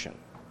contradiction.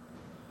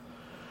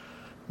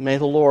 May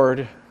the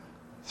Lord,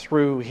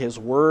 through His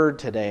Word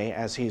today,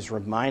 as He's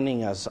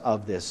reminding us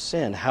of this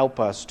sin, help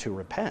us to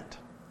repent.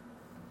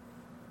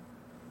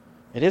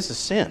 It is a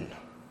sin.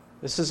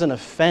 This is an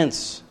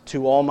offense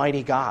to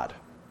Almighty God.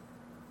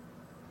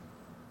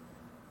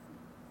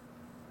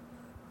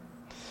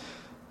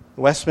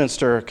 The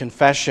Westminster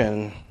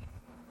Confession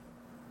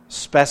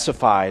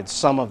specified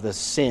some of the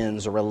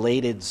sins or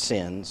related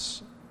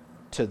sins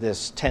to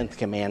this 10th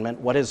commandment.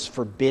 What is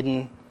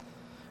forbidden?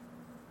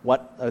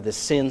 What are the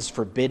sins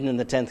forbidden in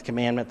the 10th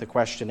commandment? The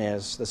question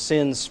is, the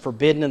sins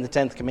forbidden in the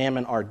 10th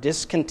commandment are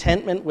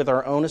discontentment with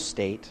our own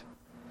estate,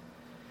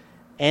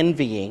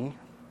 envying,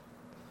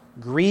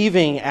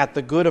 grieving at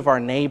the good of our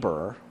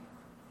neighbor,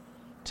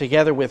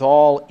 together with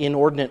all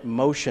inordinate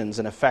motions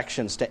and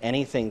affections to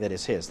anything that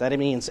is his. That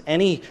means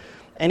any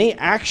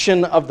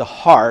action of the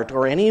heart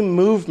or any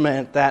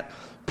movement that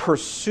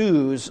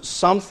pursues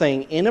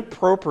something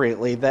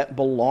inappropriately that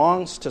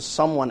belongs to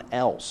someone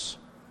else.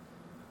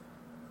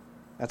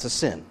 That's a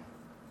sin.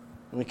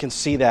 And we can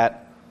see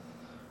that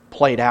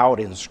played out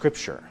in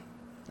Scripture.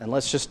 And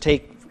let's just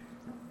take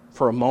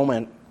for a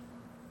moment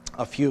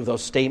a few of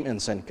those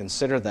statements and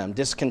consider them.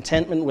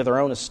 Discontentment with our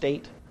own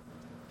estate.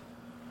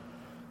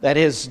 That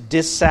is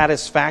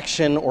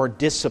dissatisfaction or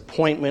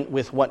disappointment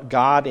with what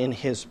God in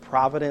His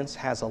providence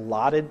has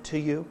allotted to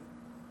you.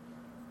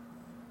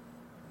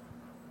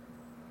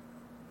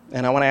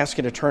 And I want to ask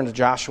you to turn to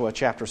Joshua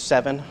chapter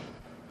 7.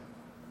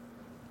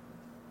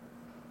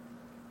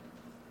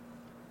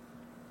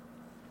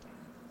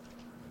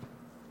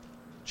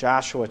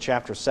 Joshua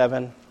chapter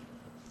 7.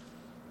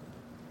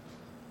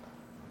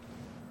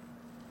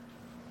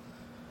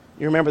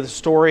 You remember the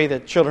story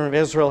that children of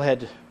Israel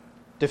had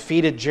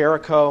defeated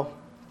Jericho.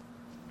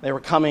 They were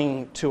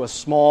coming to a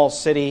small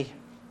city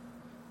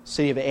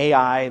of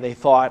Ai. They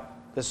thought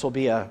this will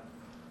be an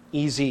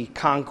easy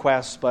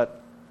conquest,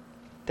 but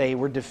they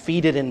were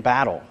defeated in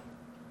battle.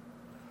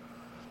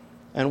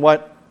 And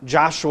what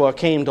Joshua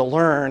came to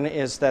learn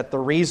is that the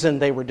reason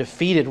they were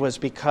defeated was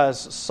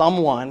because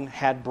someone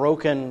had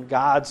broken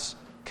God's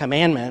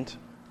commandment.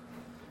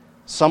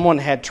 Someone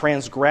had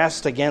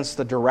transgressed against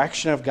the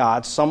direction of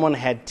God. Someone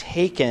had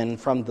taken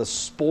from the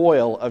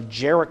spoil of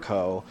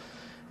Jericho.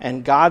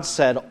 And God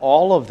said,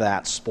 all of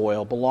that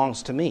spoil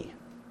belongs to me.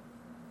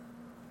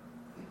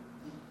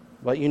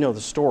 But you know the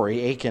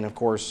story. Achan, of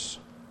course,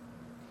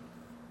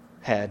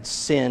 had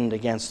sinned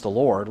against the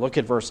Lord. Look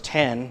at verse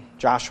 10,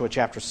 Joshua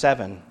chapter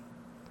 7.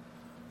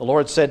 The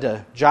Lord said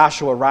to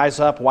Joshua, "Rise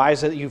up, why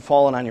is it that you've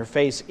fallen on your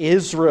face?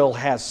 Israel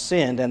has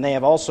sinned, and they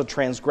have also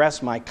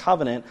transgressed my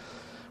covenant,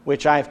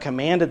 which I have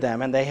commanded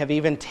them, and they have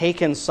even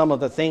taken some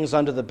of the things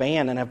under the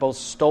ban, and have both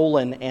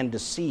stolen and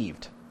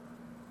deceived.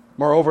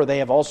 Moreover, they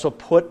have also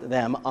put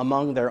them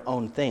among their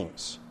own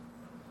things."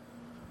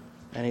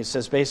 And he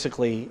says,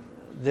 basically,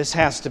 this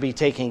has to be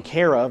taken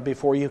care of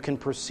before you can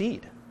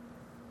proceed.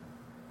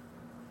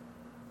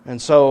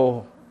 And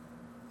so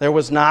there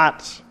was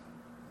not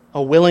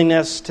a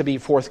willingness to be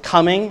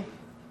forthcoming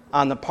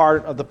on the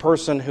part of the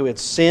person who had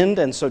sinned,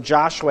 and so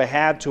Joshua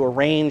had to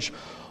arrange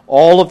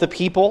all of the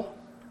people,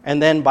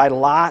 and then by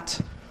lot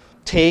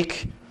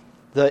take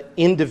the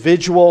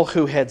individual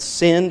who had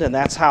sinned, and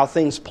that's how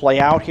things play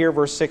out here.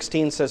 Verse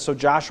 16 says, "So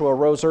Joshua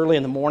arose early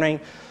in the morning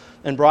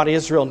and brought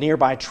Israel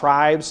nearby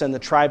tribes, and the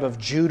tribe of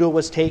Judah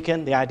was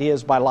taken." The idea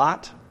is by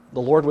lot.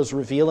 The Lord was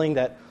revealing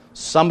that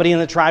somebody in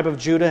the tribe of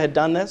Judah had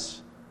done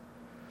this.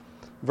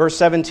 Verse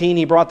 17,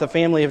 "He brought the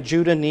family of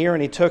Judah near,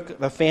 and he took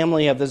the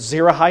family of the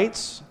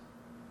Zerahites."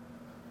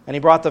 And he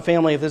brought the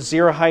family of the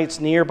Zerahites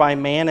near by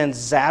man, and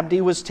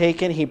Zabdi was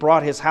taken. He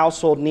brought his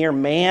household near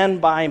man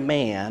by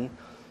man.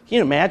 Can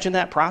you imagine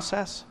that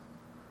process?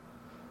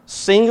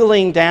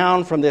 Singling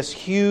down from this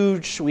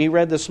huge, we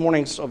read this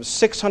morning, of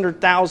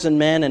 600,000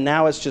 men, and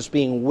now it's just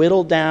being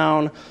whittled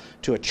down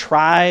to a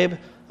tribe,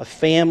 a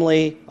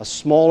family, a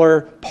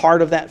smaller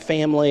part of that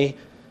family,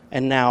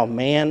 and now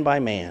man by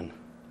man.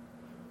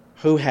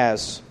 Who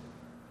has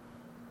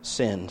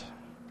sinned?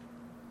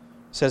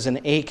 It says,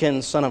 and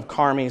Achan, son of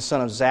Carmi,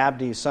 son of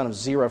Zabdi, son of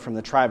Zerah, from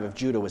the tribe of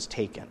Judah, was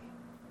taken.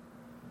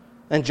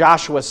 Then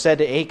Joshua said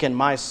to Achan,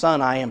 my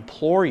son, I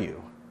implore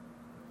you,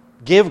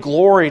 give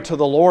glory to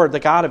the Lord, the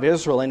God of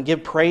Israel, and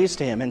give praise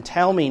to him, and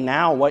tell me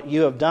now what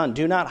you have done.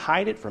 Do not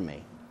hide it from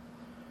me.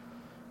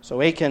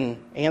 So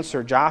Achan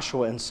answered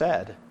Joshua and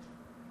said,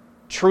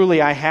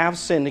 truly I have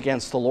sinned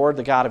against the Lord,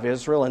 the God of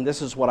Israel, and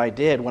this is what I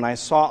did. When I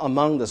saw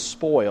among the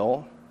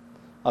spoil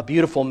a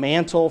beautiful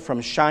mantle from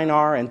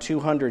Shinar and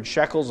 200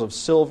 shekels of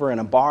silver and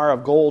a bar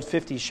of gold,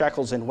 50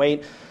 shekels in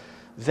weight,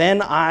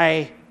 then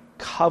I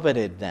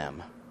coveted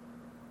them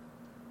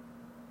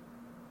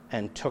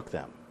and took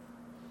them.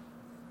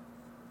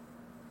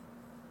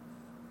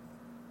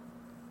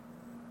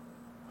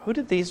 Who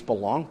did these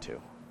belong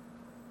to?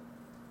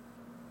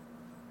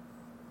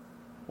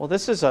 Well,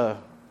 this is a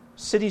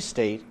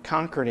city-state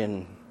conquered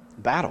in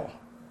battle,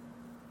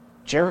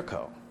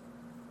 Jericho.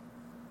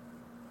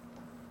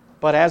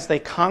 But as they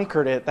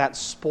conquered it, that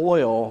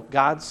spoil,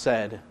 God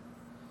said,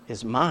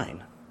 is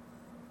mine.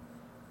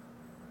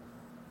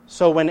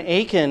 So when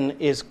Achan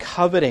is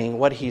coveting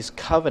what he's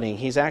coveting,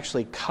 he's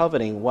actually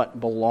coveting what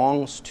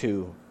belongs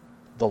to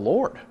the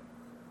Lord.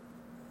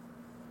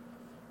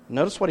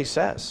 Notice what he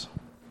says.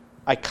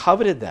 I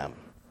coveted them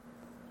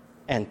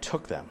and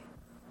took them.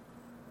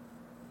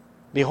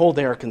 Behold,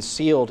 they are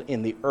concealed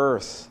in the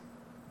earth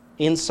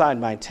inside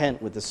my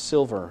tent with the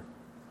silver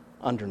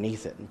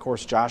underneath it. And of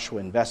course, Joshua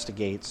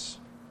investigates.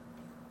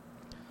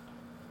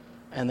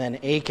 And then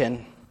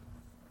Achan,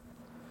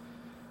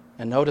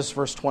 and notice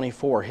verse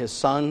 24, his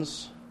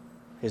sons,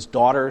 his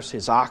daughters,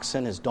 his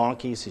oxen, his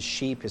donkeys, his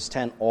sheep, his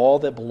tent, all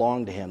that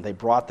belonged to him, they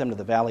brought them to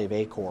the valley of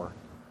Achor,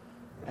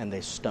 and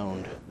they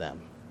stoned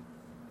them.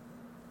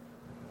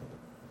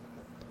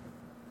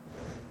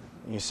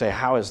 You say,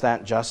 how is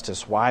that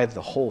justice? Why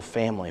the whole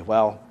family?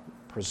 Well,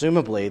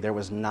 presumably there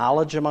was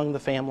knowledge among the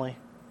family.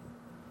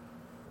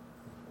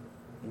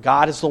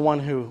 God is the one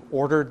who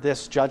ordered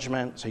this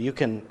judgment, so you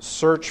can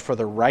search for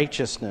the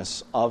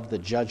righteousness of the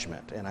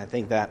judgment. And I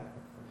think that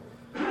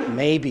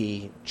may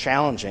be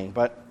challenging,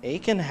 but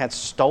Achan had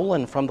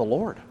stolen from the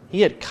Lord.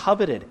 He had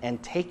coveted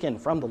and taken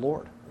from the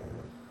Lord.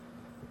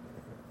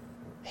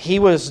 He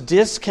was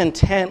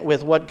discontent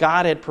with what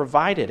God had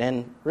provided,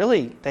 and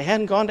really, they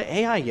hadn't gone to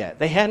Ai yet.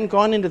 They hadn't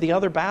gone into the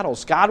other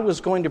battles. God was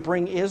going to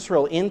bring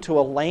Israel into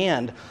a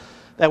land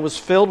that was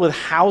filled with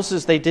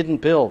houses they didn't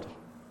build,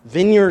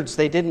 vineyards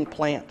they didn't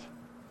plant,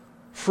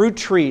 fruit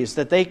trees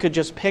that they could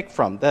just pick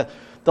from.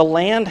 The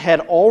land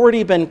had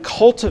already been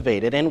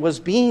cultivated and was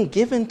being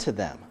given to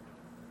them.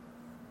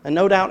 And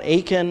no doubt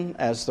Achan,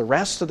 as the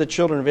rest of the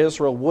children of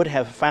Israel, would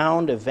have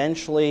found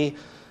eventually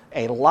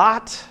a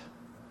lot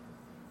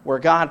where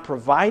God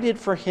provided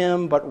for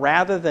him, but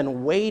rather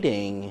than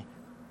waiting,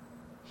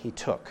 he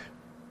took.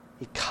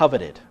 He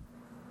coveted,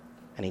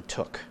 and he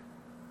took.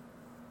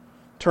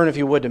 Turn, if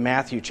you would, to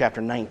Matthew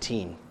chapter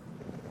 19.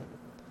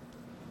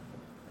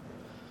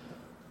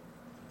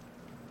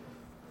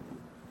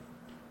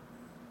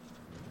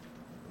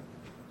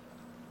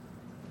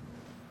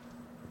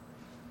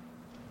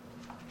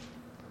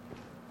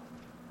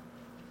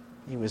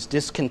 He was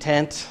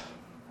discontent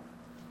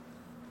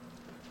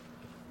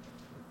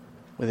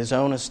with his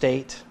own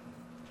estate.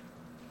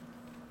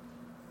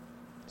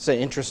 It's an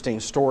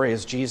interesting story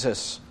as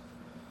Jesus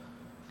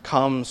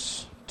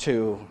comes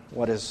to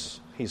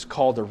he's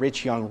called the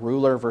rich young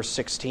ruler, verse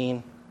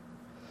 16.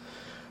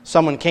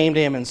 Someone came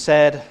to him and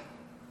said,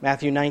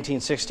 Matthew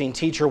 19:16,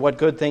 Teacher, what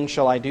good thing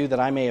shall I do that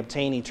I may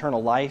obtain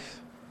eternal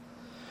life?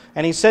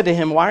 And he said to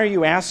him, Why are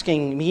you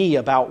asking me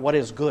about what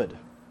is good?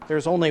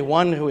 There's only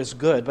one who is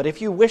good. But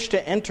if you wish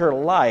to enter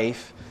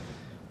life,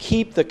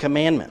 keep the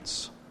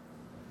commandments.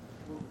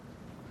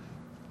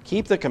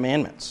 Keep the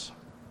commandments.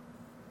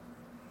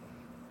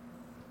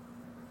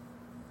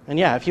 And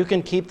yeah, if you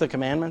can keep the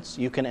commandments,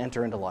 you can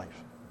enter into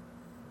life.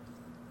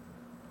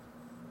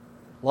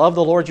 Love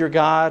the Lord your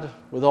God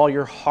with all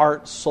your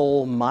heart,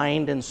 soul,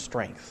 mind, and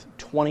strength,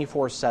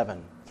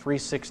 24/7,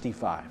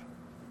 365,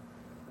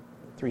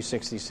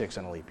 366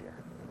 in a leap year.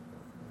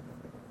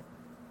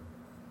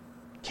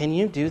 Can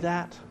you do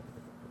that?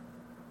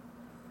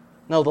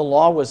 No, the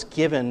law was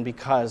given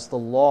because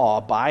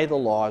by the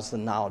law is the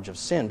knowledge of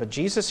sin. But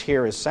Jesus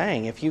here is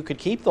saying, if you could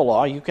keep the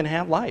law, you can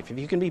have life. If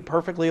you can be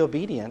perfectly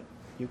obedient,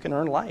 you can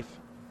earn life.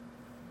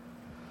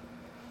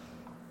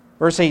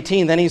 Verse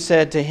 18, then he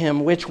said to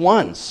him, which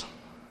ones?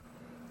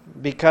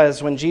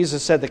 Because when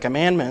Jesus said the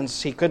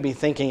commandments, he could be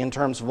thinking in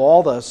terms of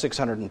all the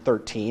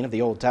 613 of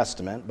the Old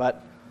Testament,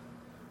 but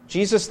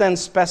Jesus then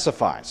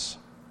specifies.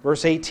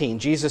 Verse 18,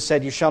 Jesus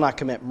said, you shall not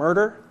commit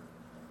murder,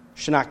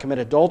 should not commit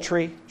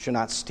adultery, should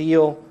not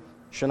steal,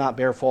 should not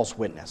bear false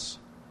witness.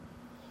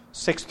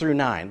 6 through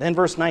 9. Then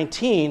verse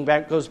 19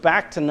 goes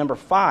back to number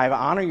 5,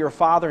 honor your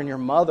father and your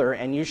mother,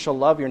 and you shall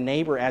love your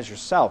neighbor as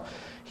yourself.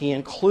 He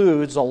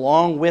includes,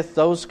 along with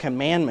those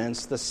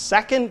commandments, the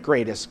second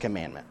greatest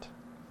commandment.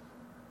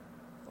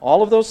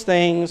 All of those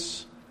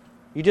things,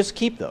 you just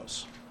keep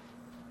those.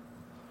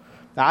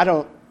 Now, I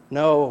don't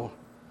know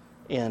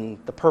in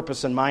the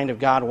purpose and mind of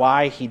God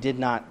why he did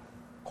not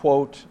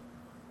quote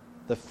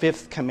the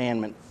 5th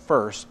commandment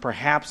first.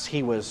 Perhaps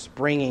he was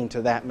bringing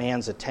to that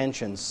man's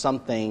attention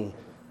something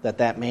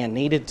that man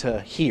needed to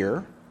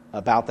hear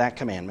about that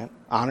commandment.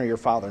 Honor your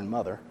father and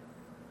mother.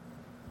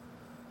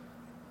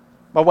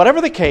 But whatever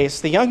the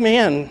case, the young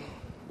man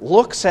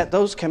looks at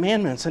those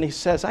commandments and he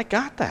says, I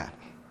got that.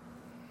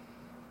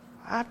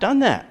 I've done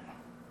that.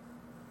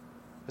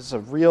 This is a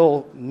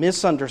real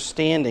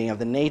misunderstanding of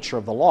the nature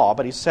of the law.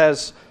 But he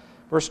says,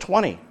 verse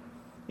 20, the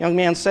young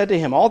man said to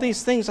him, all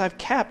these things I've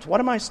kept, what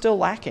am I still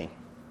lacking?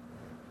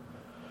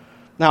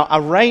 Now,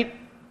 a right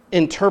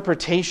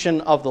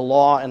interpretation of the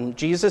law, and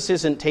Jesus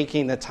isn't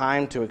taking the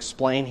time to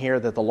explain here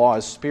that the law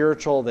is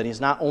spiritual, that he's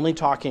not only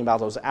talking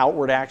about those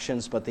outward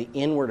actions, but the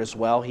inward as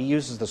well. He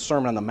uses the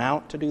Sermon on the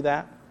Mount to do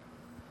that.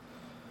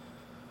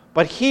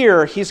 But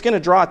here, he's going to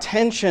draw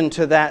attention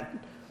to that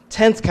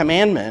 10th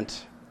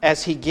commandment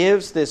as he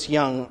gives this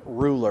young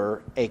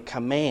ruler a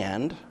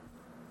command.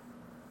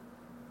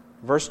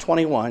 Verse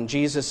 21,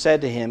 Jesus said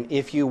to him,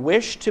 if you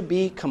wish to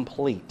be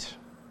complete,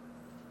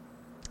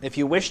 if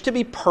you wish to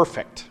be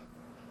perfect,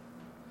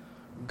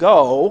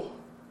 go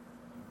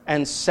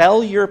and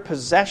sell your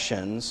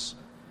possessions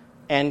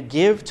and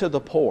give to the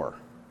poor,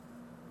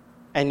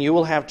 and you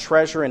will have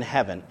treasure in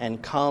heaven,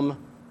 and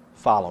come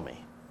follow me.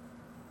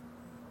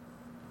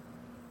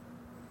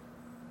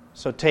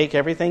 So take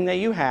everything that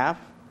you have,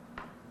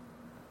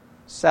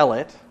 sell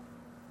it,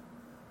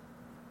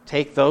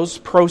 take those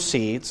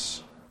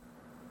proceeds,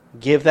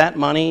 give that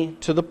money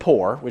to the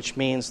poor, which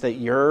means that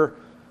you're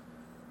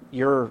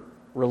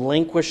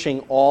relinquishing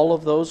all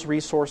of those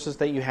resources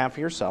that you have for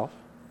yourself,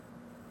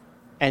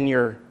 and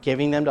you're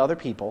giving them to other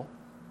people,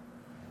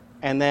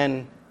 and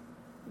then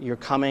you're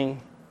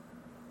coming,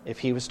 if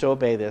he was to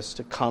obey this,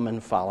 to come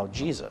and follow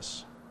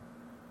Jesus.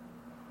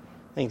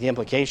 I think the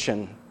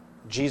implication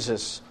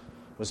Jesus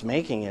was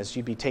making is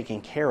you'd be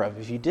taken care of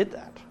if you did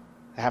that.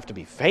 It have to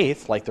be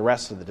faith like the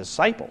rest of the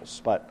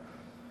disciples, but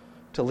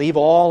to leave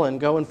all and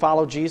go and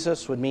follow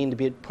Jesus would mean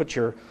to put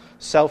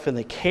yourself in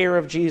the care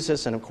of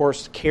Jesus and, of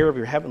course, the care of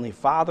your Heavenly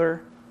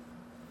Father.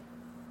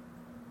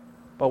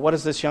 But what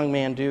does this young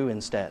man do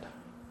instead?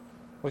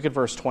 Look at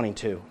verse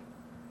 22.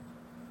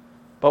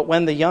 But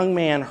when the young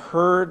man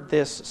heard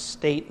this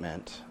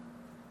statement,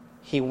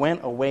 he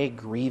went away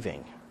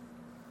grieving,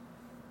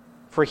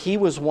 for he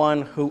was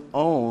one who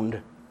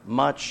owned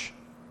much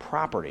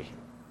property.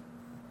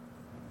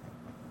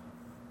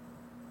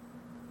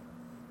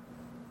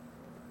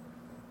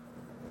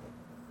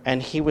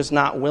 And he was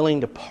not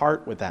willing to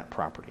part with that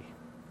property.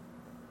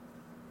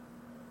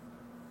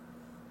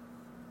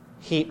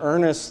 He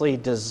earnestly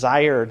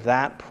desired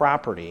that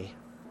property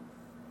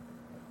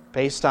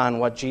based on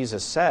what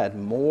Jesus said,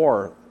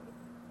 more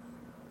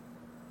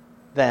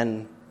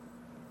than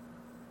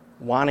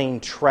wanting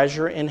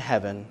treasure in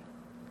heaven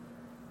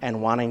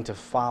and wanting to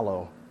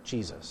follow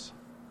Jesus.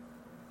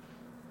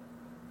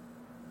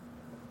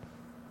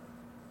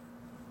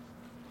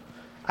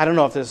 I don't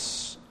know if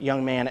this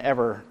young man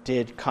ever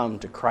did come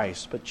to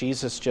Christ, but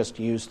Jesus just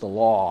used the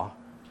law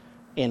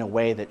in a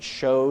way that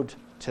showed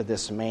to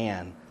this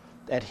man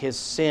that his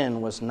sin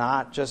was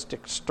not just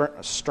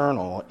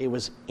external, it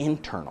was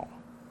internal.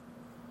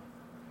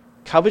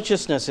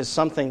 Covetousness is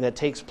something that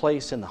takes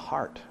place in the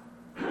heart.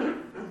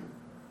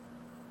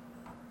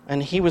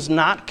 And he was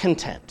not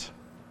content.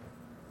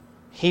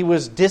 He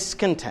was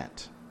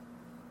discontent.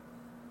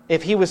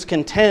 If he was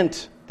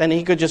content, then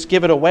he could just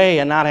give it away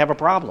and not have a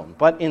problem.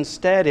 But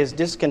instead, his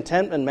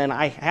discontentment meant,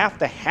 I have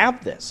to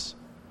have this.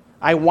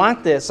 I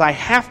want this. I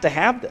have to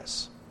have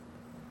this.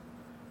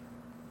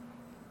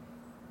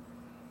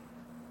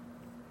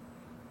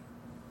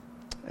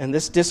 And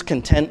this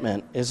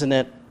discontentment, isn't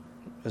it,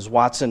 as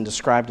Watson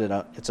described it,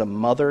 it's a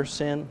mother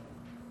sin?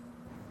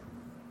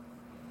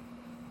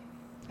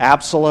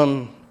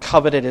 Absalom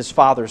coveted his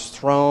father's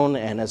throne,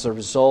 and as a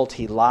result,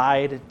 he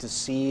lied,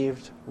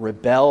 deceived,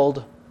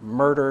 rebelled,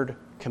 murdered,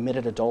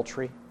 committed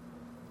adultery.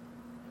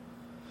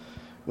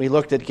 We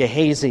looked at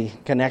Gehazi,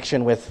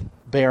 connection with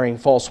bearing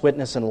false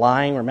witness and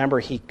lying.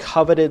 Remember, he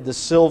coveted the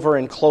silver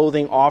and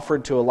clothing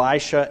offered to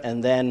Elisha,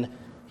 and then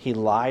he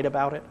lied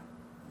about it.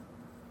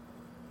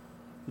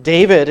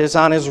 David is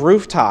on his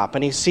rooftop,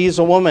 and he sees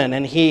a woman,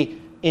 and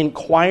he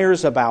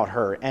inquires about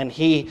her. And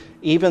he,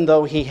 even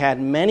though he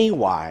had many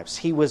wives,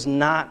 he was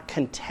not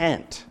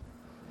content.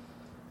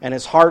 And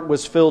his heart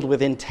was filled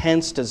with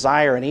intense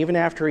desire. And even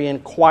after he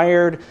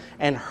inquired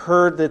and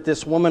heard that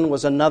this woman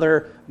was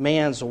another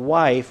man's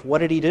wife, what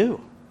did he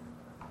do?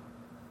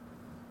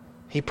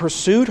 He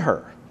pursued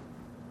her.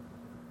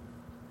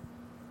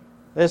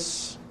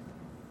 This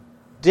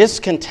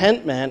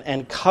Discontentment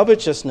and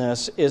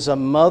covetousness is a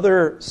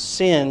mother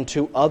sin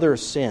to other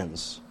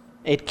sins.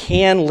 It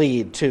can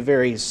lead to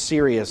very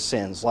serious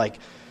sins like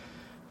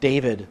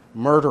David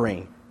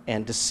murdering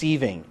and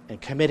deceiving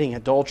and committing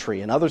adultery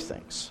and other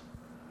things.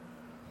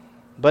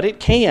 But it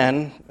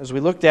can, as we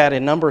looked at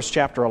in Numbers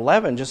chapter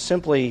 11, just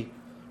simply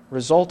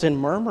result in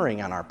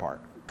murmuring on our part,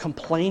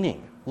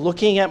 complaining,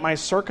 looking at my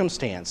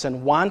circumstance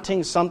and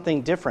wanting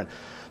something different,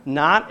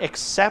 not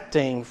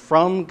accepting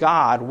from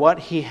God what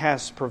He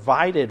has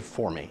provided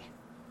for me.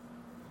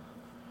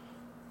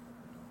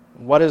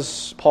 What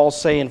does Paul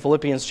say in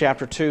Philippians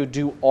chapter 2?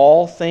 Do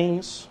all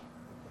things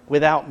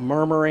without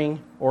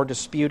murmuring or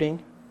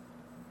disputing.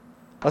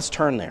 Let's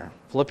turn there.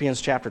 Philippians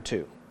chapter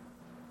 2.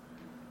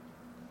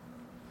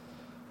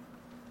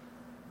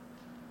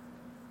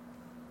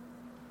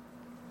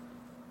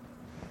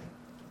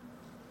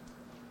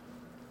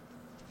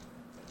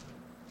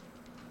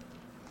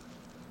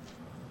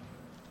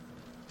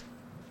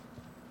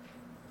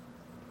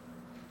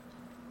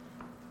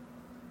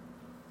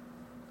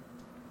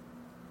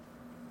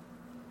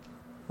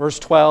 Verse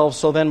 12,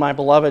 so then, my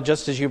beloved,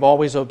 just as you've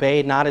always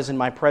obeyed, not as in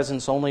my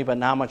presence only, but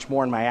now much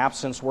more in my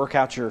absence, work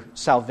out your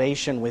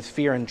salvation with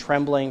fear and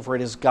trembling, for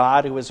it is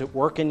God who is at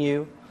work in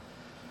you,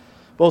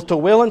 both to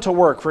will and to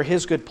work for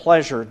His good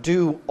pleasure.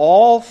 Do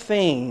all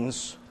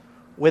things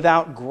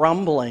without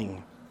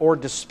grumbling or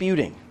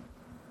disputing,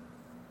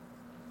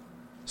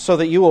 so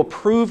that you will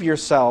prove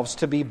yourselves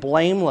to be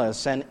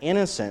blameless and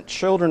innocent,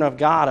 children of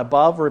God,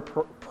 above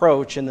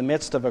reproach in the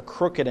midst of a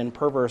crooked and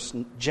perverse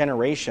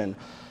generation,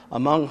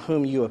 among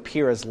whom you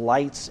appear as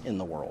lights in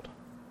the world.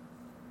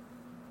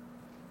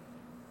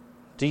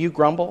 Do you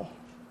grumble?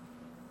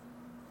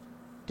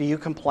 Do you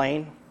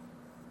complain?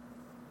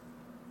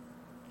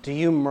 Do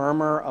you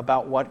murmur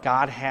about what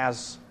God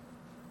has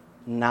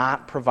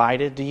not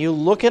provided? Do you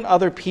look at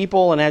other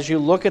people, and as you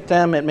look at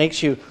them, it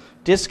makes you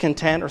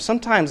discontent? Or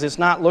sometimes it's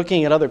not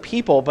looking at other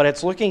people, but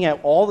it's looking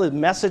at all the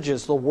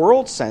messages the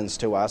world sends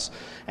to us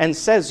and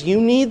says, you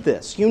need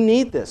this, you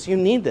need this, you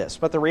need this.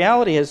 But the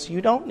reality is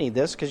you don't need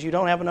this because you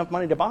don't have enough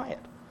money to buy it.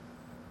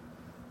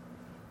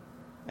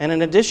 And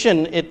in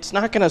addition, it's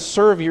not going to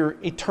serve your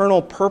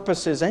eternal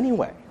purposes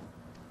anyway.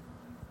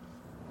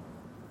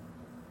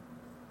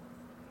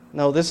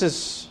 No,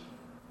 this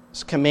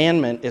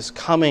commandment is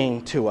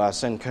coming to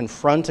us and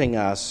confronting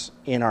us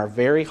in our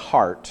very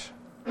heart.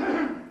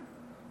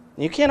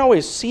 You can't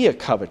always see a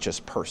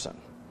covetous person.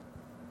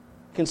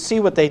 You can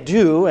see what they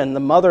do, and the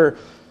mother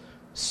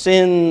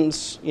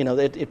sins,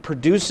 it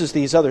produces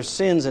these other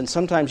sins, and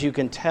sometimes you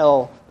can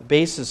tell the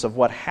basis of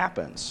what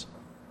happens.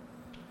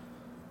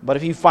 But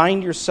if you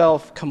find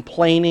yourself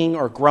complaining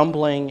or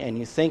grumbling and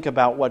you think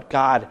about what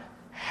God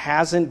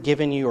hasn't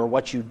given you or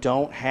what you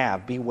don't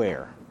have,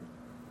 beware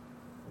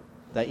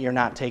that you're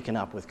not taken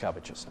up with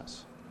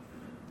covetousness.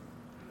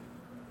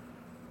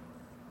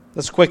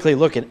 Let's quickly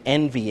look at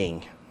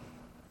envying.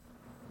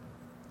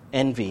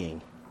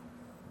 Envying.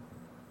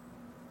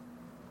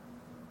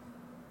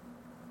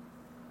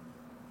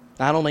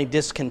 Not only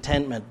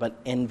discontentment, but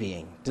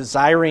envying.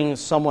 Desiring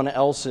someone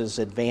else's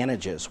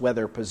advantages,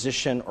 whether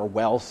position or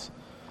wealth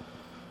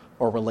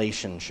or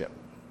relationship.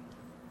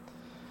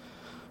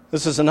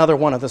 This is another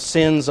one of the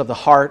sins of the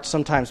heart.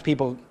 Sometimes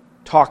people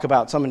talk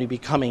about somebody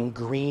becoming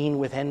green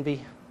with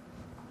envy.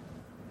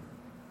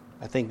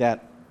 I think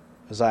that,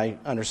 as I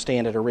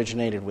understand it,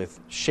 originated with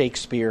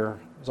Shakespeare.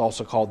 It was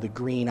also called the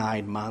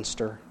green-eyed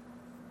monster.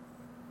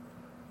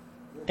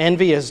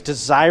 Envy is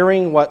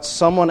desiring what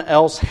someone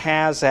else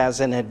has as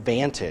an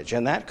advantage.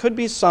 And that could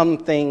be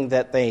something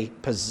that they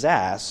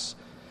possess.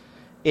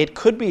 It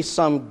could be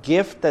some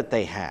gift that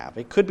they have.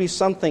 It could be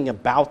something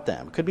about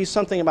them. It could be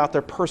something about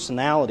their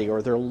personality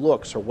or their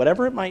looks or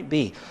whatever it might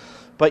be.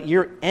 But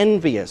you're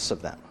envious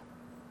of them.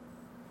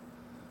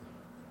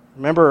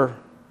 Remember,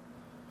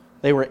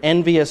 they were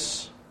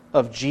envious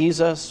of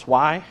Jesus.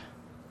 Why?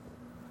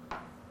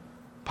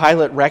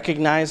 Pilate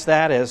recognized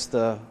that as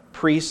the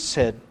priests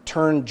had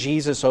turned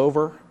Jesus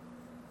over.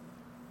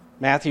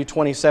 Matthew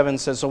 27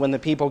 says, so when the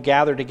people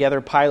gathered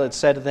together, Pilate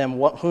said to them,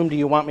 whom do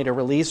you want me to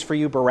release for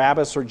you,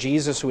 Barabbas or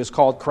Jesus, who is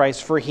called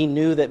Christ? For he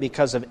knew that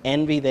because of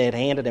envy they had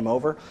handed him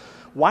over.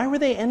 Why were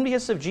they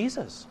envious of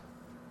Jesus?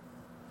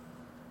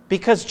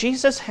 Because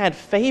Jesus had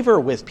favor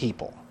with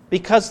people.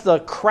 Because the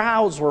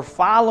crowds were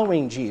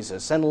following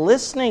Jesus and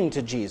listening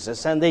to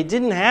Jesus, and they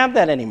didn't have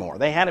that anymore.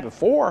 They had it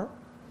before.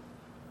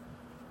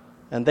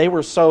 And they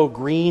were so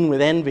green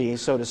with envy,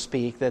 so to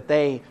speak, that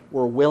they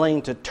were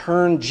willing to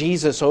turn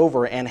Jesus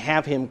over and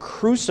have him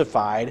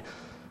crucified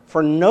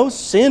for no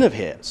sin of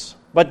his,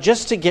 but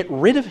just to get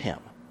rid of him.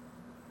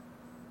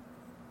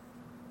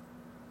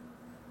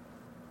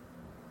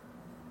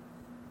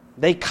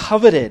 They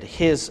coveted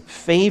his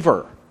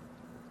favor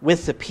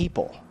with the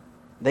people.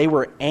 They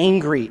were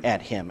angry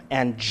at him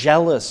and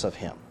jealous of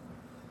him.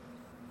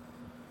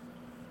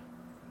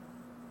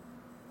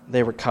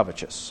 They were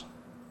covetous.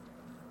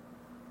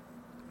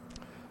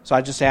 So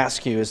I just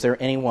ask you, is there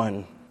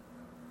anyone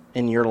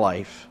in your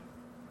life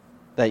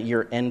that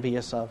you're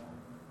envious of?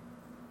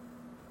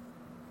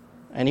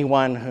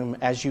 Anyone whom,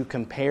 as you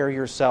compare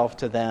yourself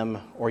to them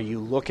or you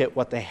look at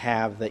what they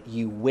have, that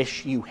you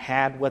wish you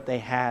had what they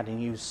had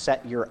and you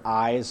set your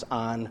eyes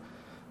on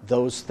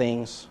those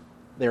things,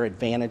 their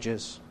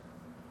advantages.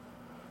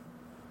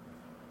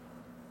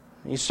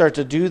 You start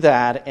to do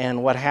that,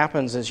 and what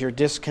happens is you're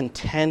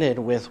discontented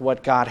with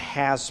what God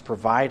has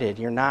provided.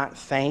 You're not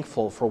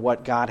thankful for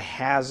what God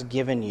has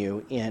given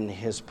you in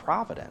His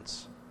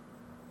providence.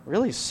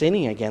 Really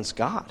sinning against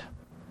God.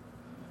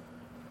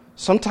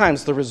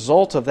 Sometimes the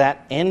result of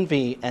that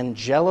envy and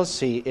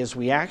jealousy is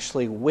we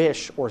actually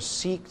wish or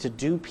seek to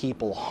do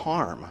people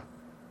harm.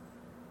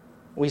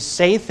 We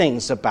say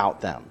things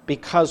about them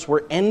because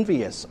we're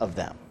envious of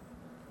them.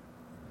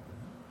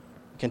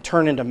 It can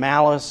turn into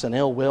malice and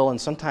ill will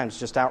and sometimes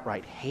just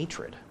outright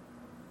hatred.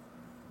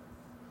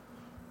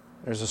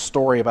 There's a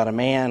story about a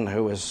man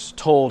who was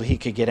told he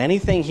could get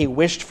anything he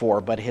wished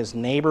for, but his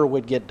neighbor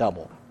would get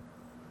double.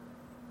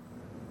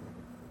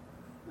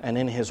 And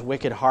in his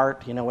wicked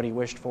heart, you know what he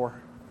wished for?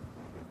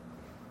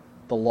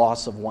 The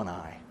loss of one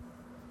eye.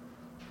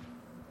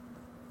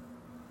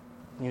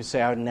 You say,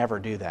 I would never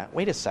do that.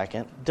 Wait a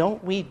second.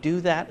 Don't we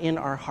do that in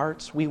our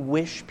hearts? We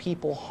wish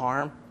people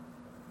harm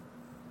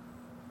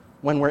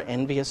when we're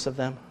envious of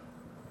them.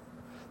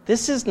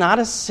 This is not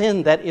a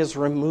sin that is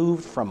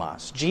removed from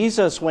us.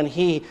 Jesus, when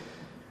He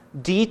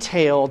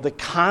detailed the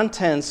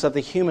contents of the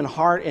human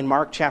heart in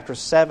Mark chapter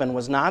 7,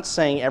 was not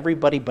saying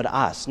everybody but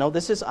us. No,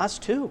 this is us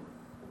too.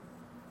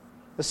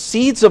 The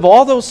seeds of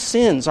all those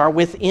sins are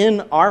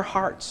within our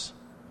hearts.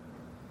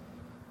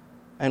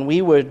 And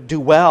we would do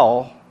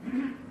well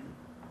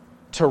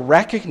to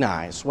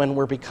recognize when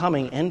we're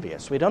becoming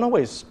envious. We don't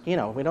always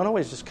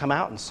just come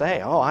out and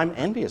say, oh, I'm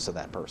envious of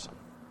that person.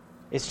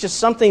 It's just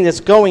something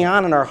that's going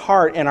on in our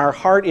heart, and our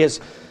heart is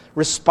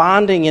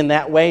responding in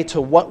that way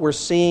to what we're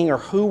seeing or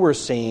who we're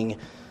seeing.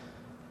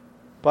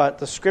 But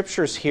the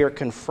Scriptures here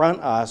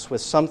confront us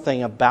with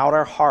something about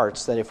our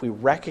hearts that if we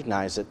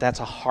recognize it, that's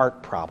a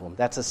heart problem.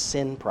 That's a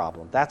sin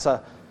problem. That's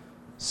a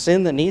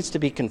sin that needs to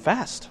be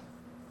confessed.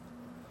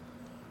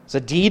 It's a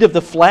deed of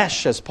the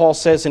flesh, as Paul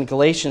says in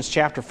Galatians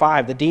chapter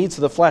 5. The deeds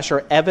of the flesh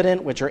are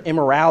evident, which are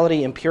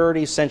immorality,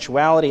 impurity,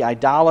 sensuality,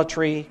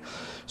 idolatry,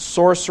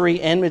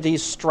 sorcery, enmity,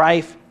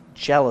 strife,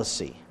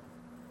 jealousy,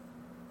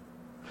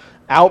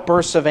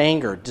 outbursts of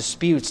anger,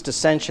 disputes,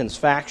 dissensions,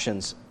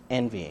 factions,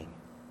 envying.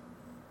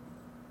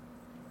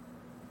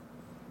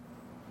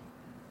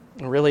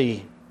 It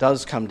really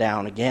does come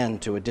down again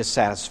to a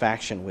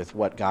dissatisfaction with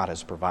what God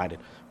has provided.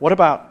 What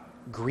about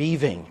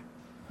grieving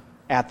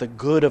at the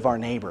good of our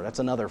neighbor? That's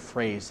another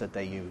phrase that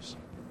they use.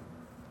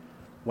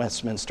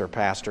 Westminster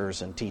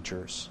pastors and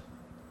teachers.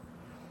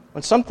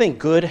 When something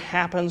good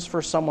happens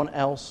for someone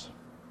else,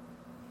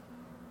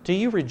 do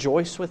you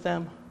rejoice with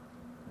them?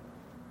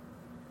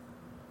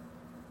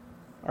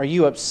 Are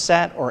you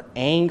upset or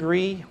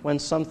angry when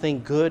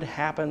something good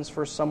happens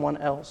for someone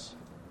else?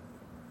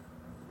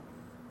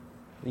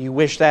 Do you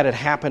wish that had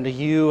happened to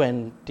you,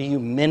 and do you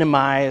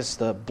minimize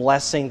the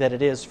blessing that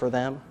it is for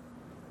them?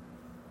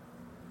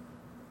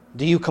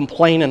 Do you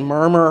complain and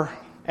murmur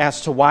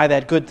as to why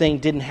that good thing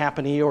didn't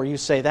happen to you, or you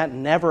say, that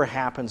never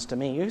happens to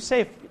me? You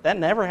say, if that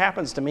never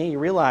happens to me, you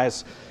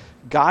realize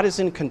God is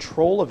in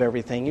control of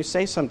everything. You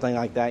say something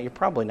like that, you're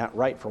probably not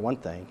right for one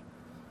thing.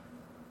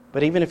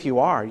 But even if you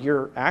are,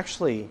 you're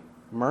actually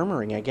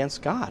murmuring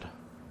against God.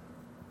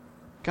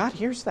 God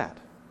hears that.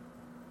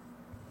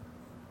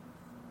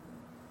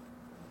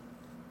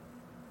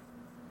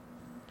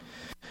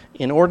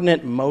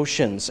 Inordinate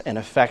motions and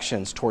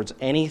affections towards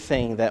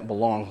anything that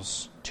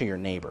belongs to your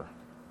neighbor.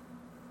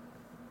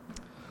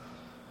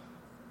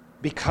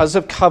 Because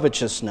of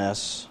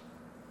covetousness,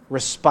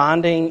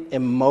 responding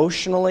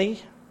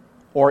emotionally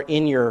or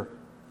in your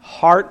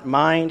heart,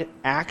 mind,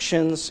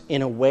 actions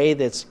in a way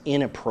that's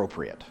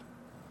inappropriate.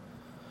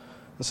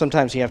 And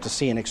sometimes you have to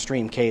see an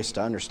extreme case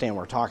to understand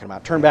what we're talking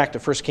about. Turn back to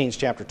 1 Kings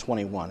chapter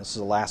 21. This is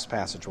the last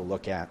passage we'll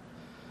look at.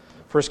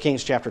 1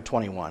 Kings chapter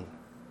 21.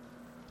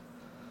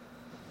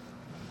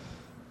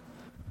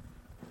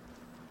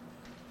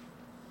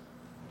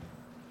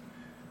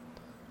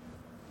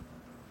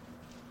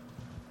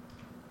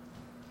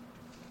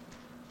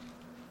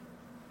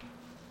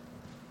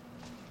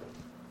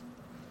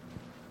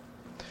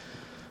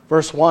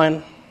 Verse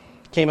 1,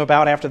 came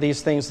about after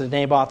these things that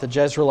Naboth the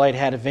Jezreelite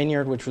had a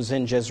vineyard which was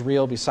in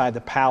Jezreel beside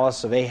the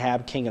palace of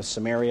Ahab, king of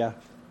Samaria.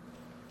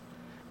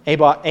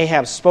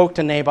 Ahab spoke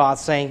to Naboth,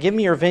 saying, give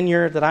me your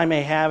vineyard that I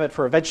may have it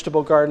for a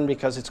vegetable garden,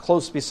 because it's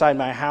close beside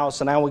my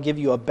house, and I will give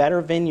you a better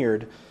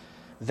vineyard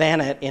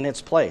than it in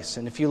its place.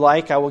 And if you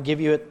like, I will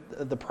give you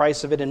the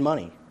price of it in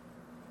money.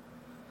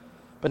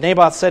 But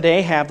Naboth said to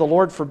Ahab, the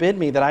Lord forbid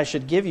me that I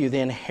should give you the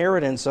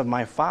inheritance of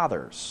my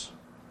fathers.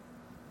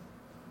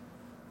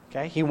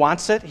 Okay, he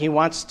wants it. He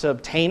wants to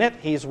obtain it.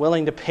 He's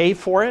willing to pay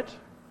for it.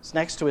 It's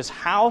next to his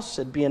house.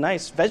 It'd be a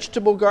nice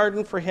vegetable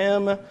garden for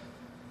him.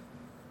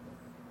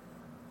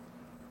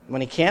 When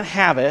he can't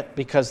have it,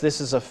 because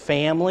this is a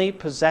family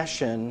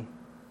possession,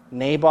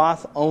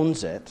 Naboth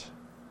owns it,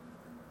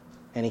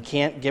 and he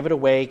can't give it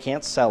away,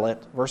 can't sell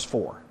it. Verse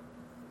 4.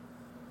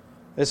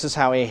 This is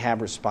how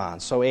Ahab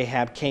responds. So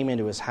Ahab came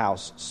into his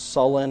house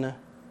sullen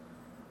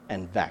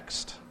and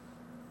vexed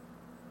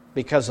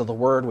because of the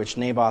word which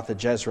Naboth the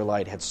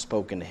Jezreelite had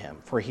spoken to him.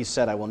 For he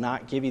said, I will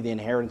not give you the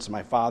inheritance of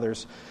my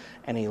fathers.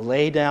 And he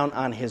lay down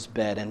on his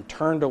bed and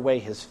turned away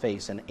his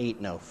face and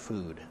ate no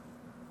food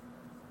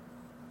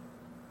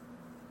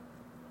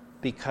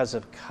because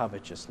of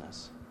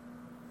covetousness.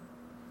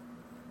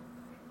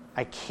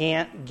 I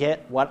can't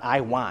get what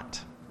I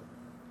want.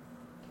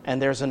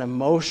 And there's an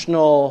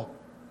emotional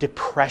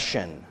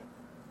depression.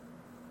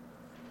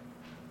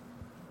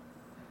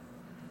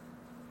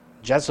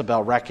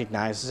 Jezebel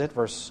recognizes it,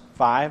 verse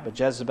 5. But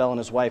Jezebel and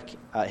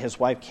his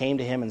wife came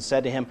to him and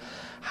said to him,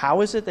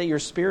 how is it that your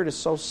spirit is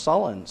so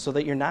sullen, so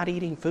that you're not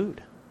eating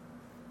food?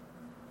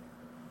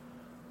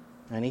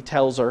 And he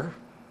tells her,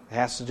 it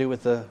has to do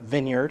with the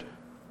vineyard.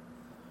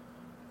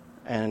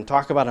 And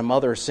talk about a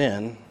mother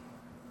sin.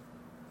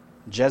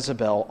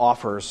 Jezebel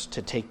offers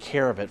to take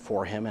care of it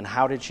for him. And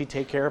how did she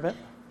take care of it?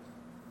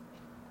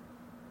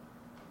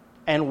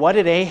 And what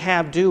did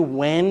Ahab do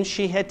when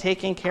she had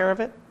taken care of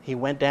it? He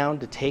went down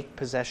to take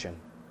possession.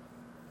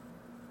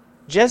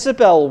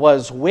 Jezebel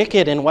was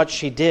wicked in what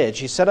she did.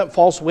 She set up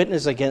false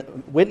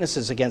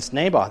witnesses against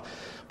Naboth.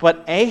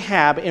 But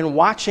Ahab, in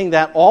watching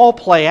that all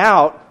play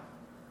out,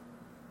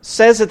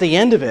 says at the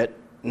end of it,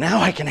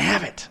 now I can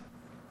have it.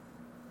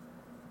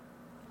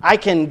 I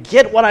can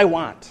get what I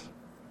want.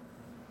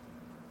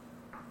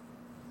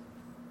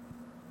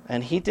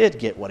 And he did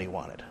get what he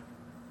wanted.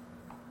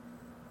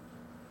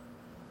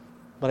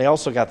 But he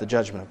also got the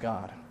judgment of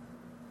God.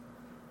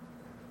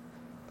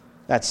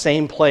 That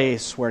same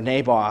place where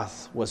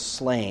Naboth was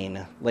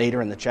slain,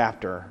 later in the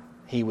chapter,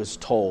 he was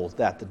told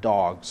that the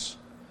dogs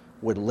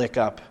would lick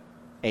up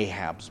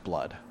Ahab's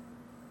blood.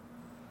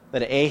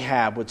 That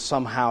Ahab would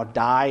somehow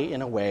die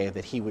in a way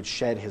that he would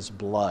shed his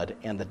blood,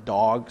 and the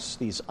dogs,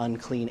 these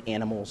unclean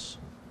animals,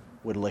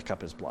 would lick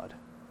up his blood.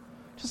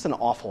 Just an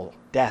awful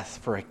death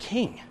for a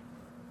king.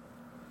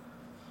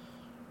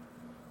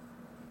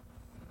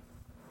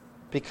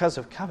 Because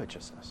of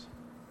covetousness.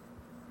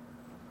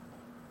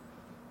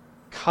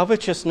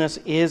 Covetousness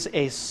is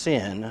a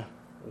sin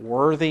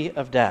worthy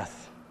of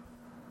death.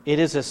 It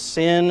is a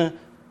sin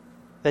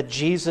that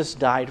Jesus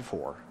died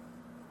for.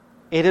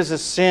 It is a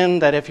sin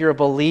that if you're a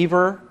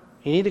believer,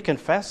 you need to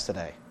confess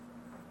today.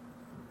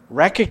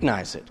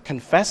 Recognize it.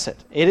 Confess it.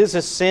 It is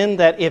a sin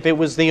that if it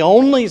was the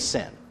only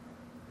sin,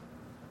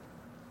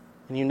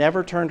 and you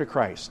never turned to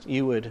Christ,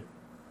 you would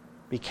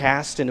be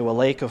cast into a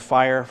lake of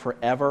fire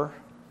forever,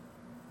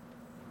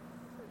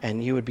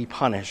 and you would be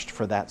punished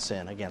for that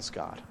sin against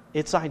God.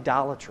 It's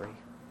idolatry.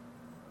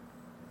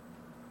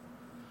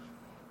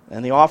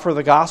 And the offer of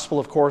the gospel,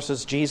 of course,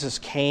 is Jesus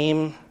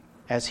came.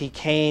 As he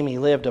came, he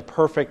lived a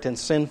perfect and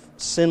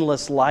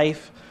sinless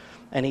life,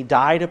 and he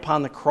died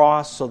upon the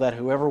cross so that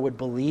whoever would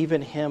believe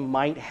in him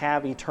might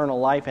have eternal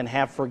life and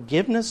have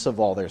forgiveness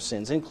of all their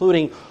sins,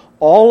 including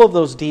all of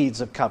those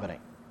deeds of coveting,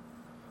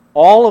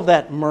 all of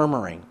that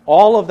murmuring,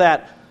 all of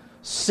that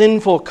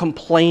sinful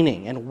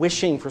complaining and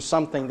wishing for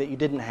something that you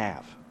didn't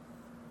have.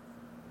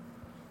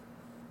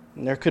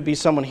 And there could be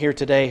someone here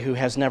today who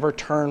has never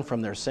turned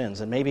from their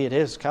sins, and maybe it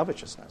is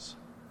covetousness.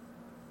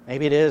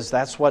 Maybe it is.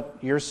 That's what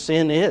your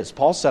sin is.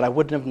 Paul said, I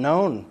wouldn't have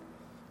known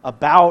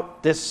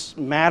about this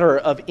matter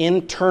of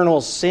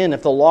internal sin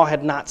if the law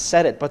had not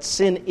said it. But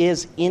sin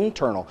is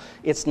internal.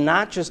 It's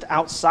not just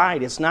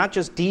outside. It's not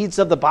just deeds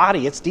of the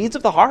body. It's deeds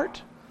of the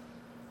heart.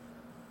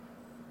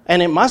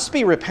 And it must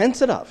be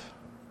repented of.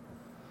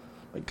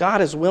 But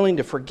God is willing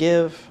to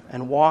forgive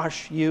and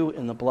wash you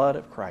in the blood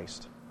of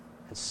Christ,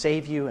 and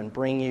save you and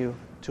bring you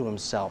to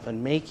himself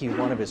and make you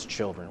one of his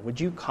children. Would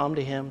you come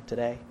to him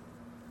today?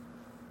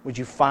 Would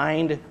you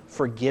find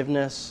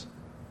forgiveness,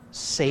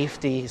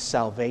 safety,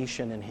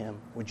 salvation in him?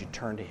 Would you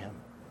turn to him?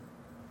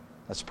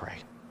 Let's pray.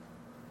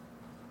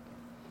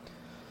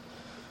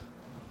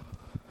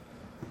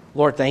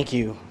 Lord, thank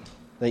you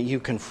that you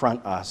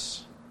confront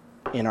us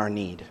in our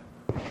need.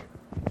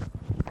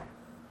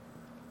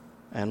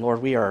 And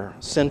Lord, we are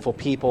sinful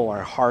people.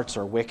 Our hearts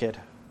are wicked.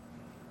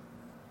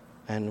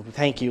 And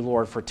thank you,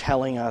 Lord, for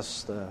telling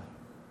us the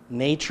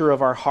nature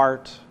of our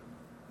heart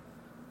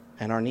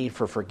and our need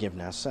for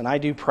forgiveness. And I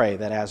do pray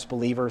that as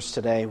believers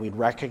today, we'd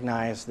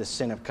recognize the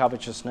sin of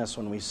covetousness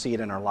when we see it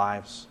in our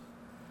lives,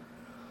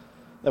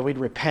 that we'd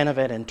repent of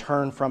it and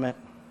turn from it,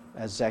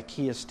 as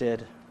Zacchaeus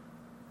did.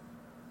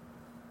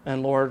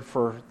 And Lord,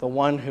 for the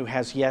one who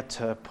has yet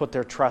to put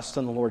their trust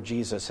in the Lord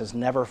Jesus, has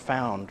never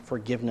found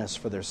forgiveness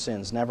for their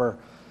sins, never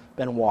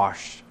been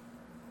washed,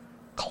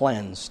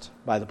 cleansed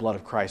by the blood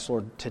of Christ.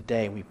 Lord,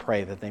 today we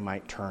pray that they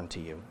might turn to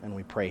you, and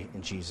we pray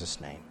in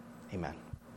Jesus' name. Amen.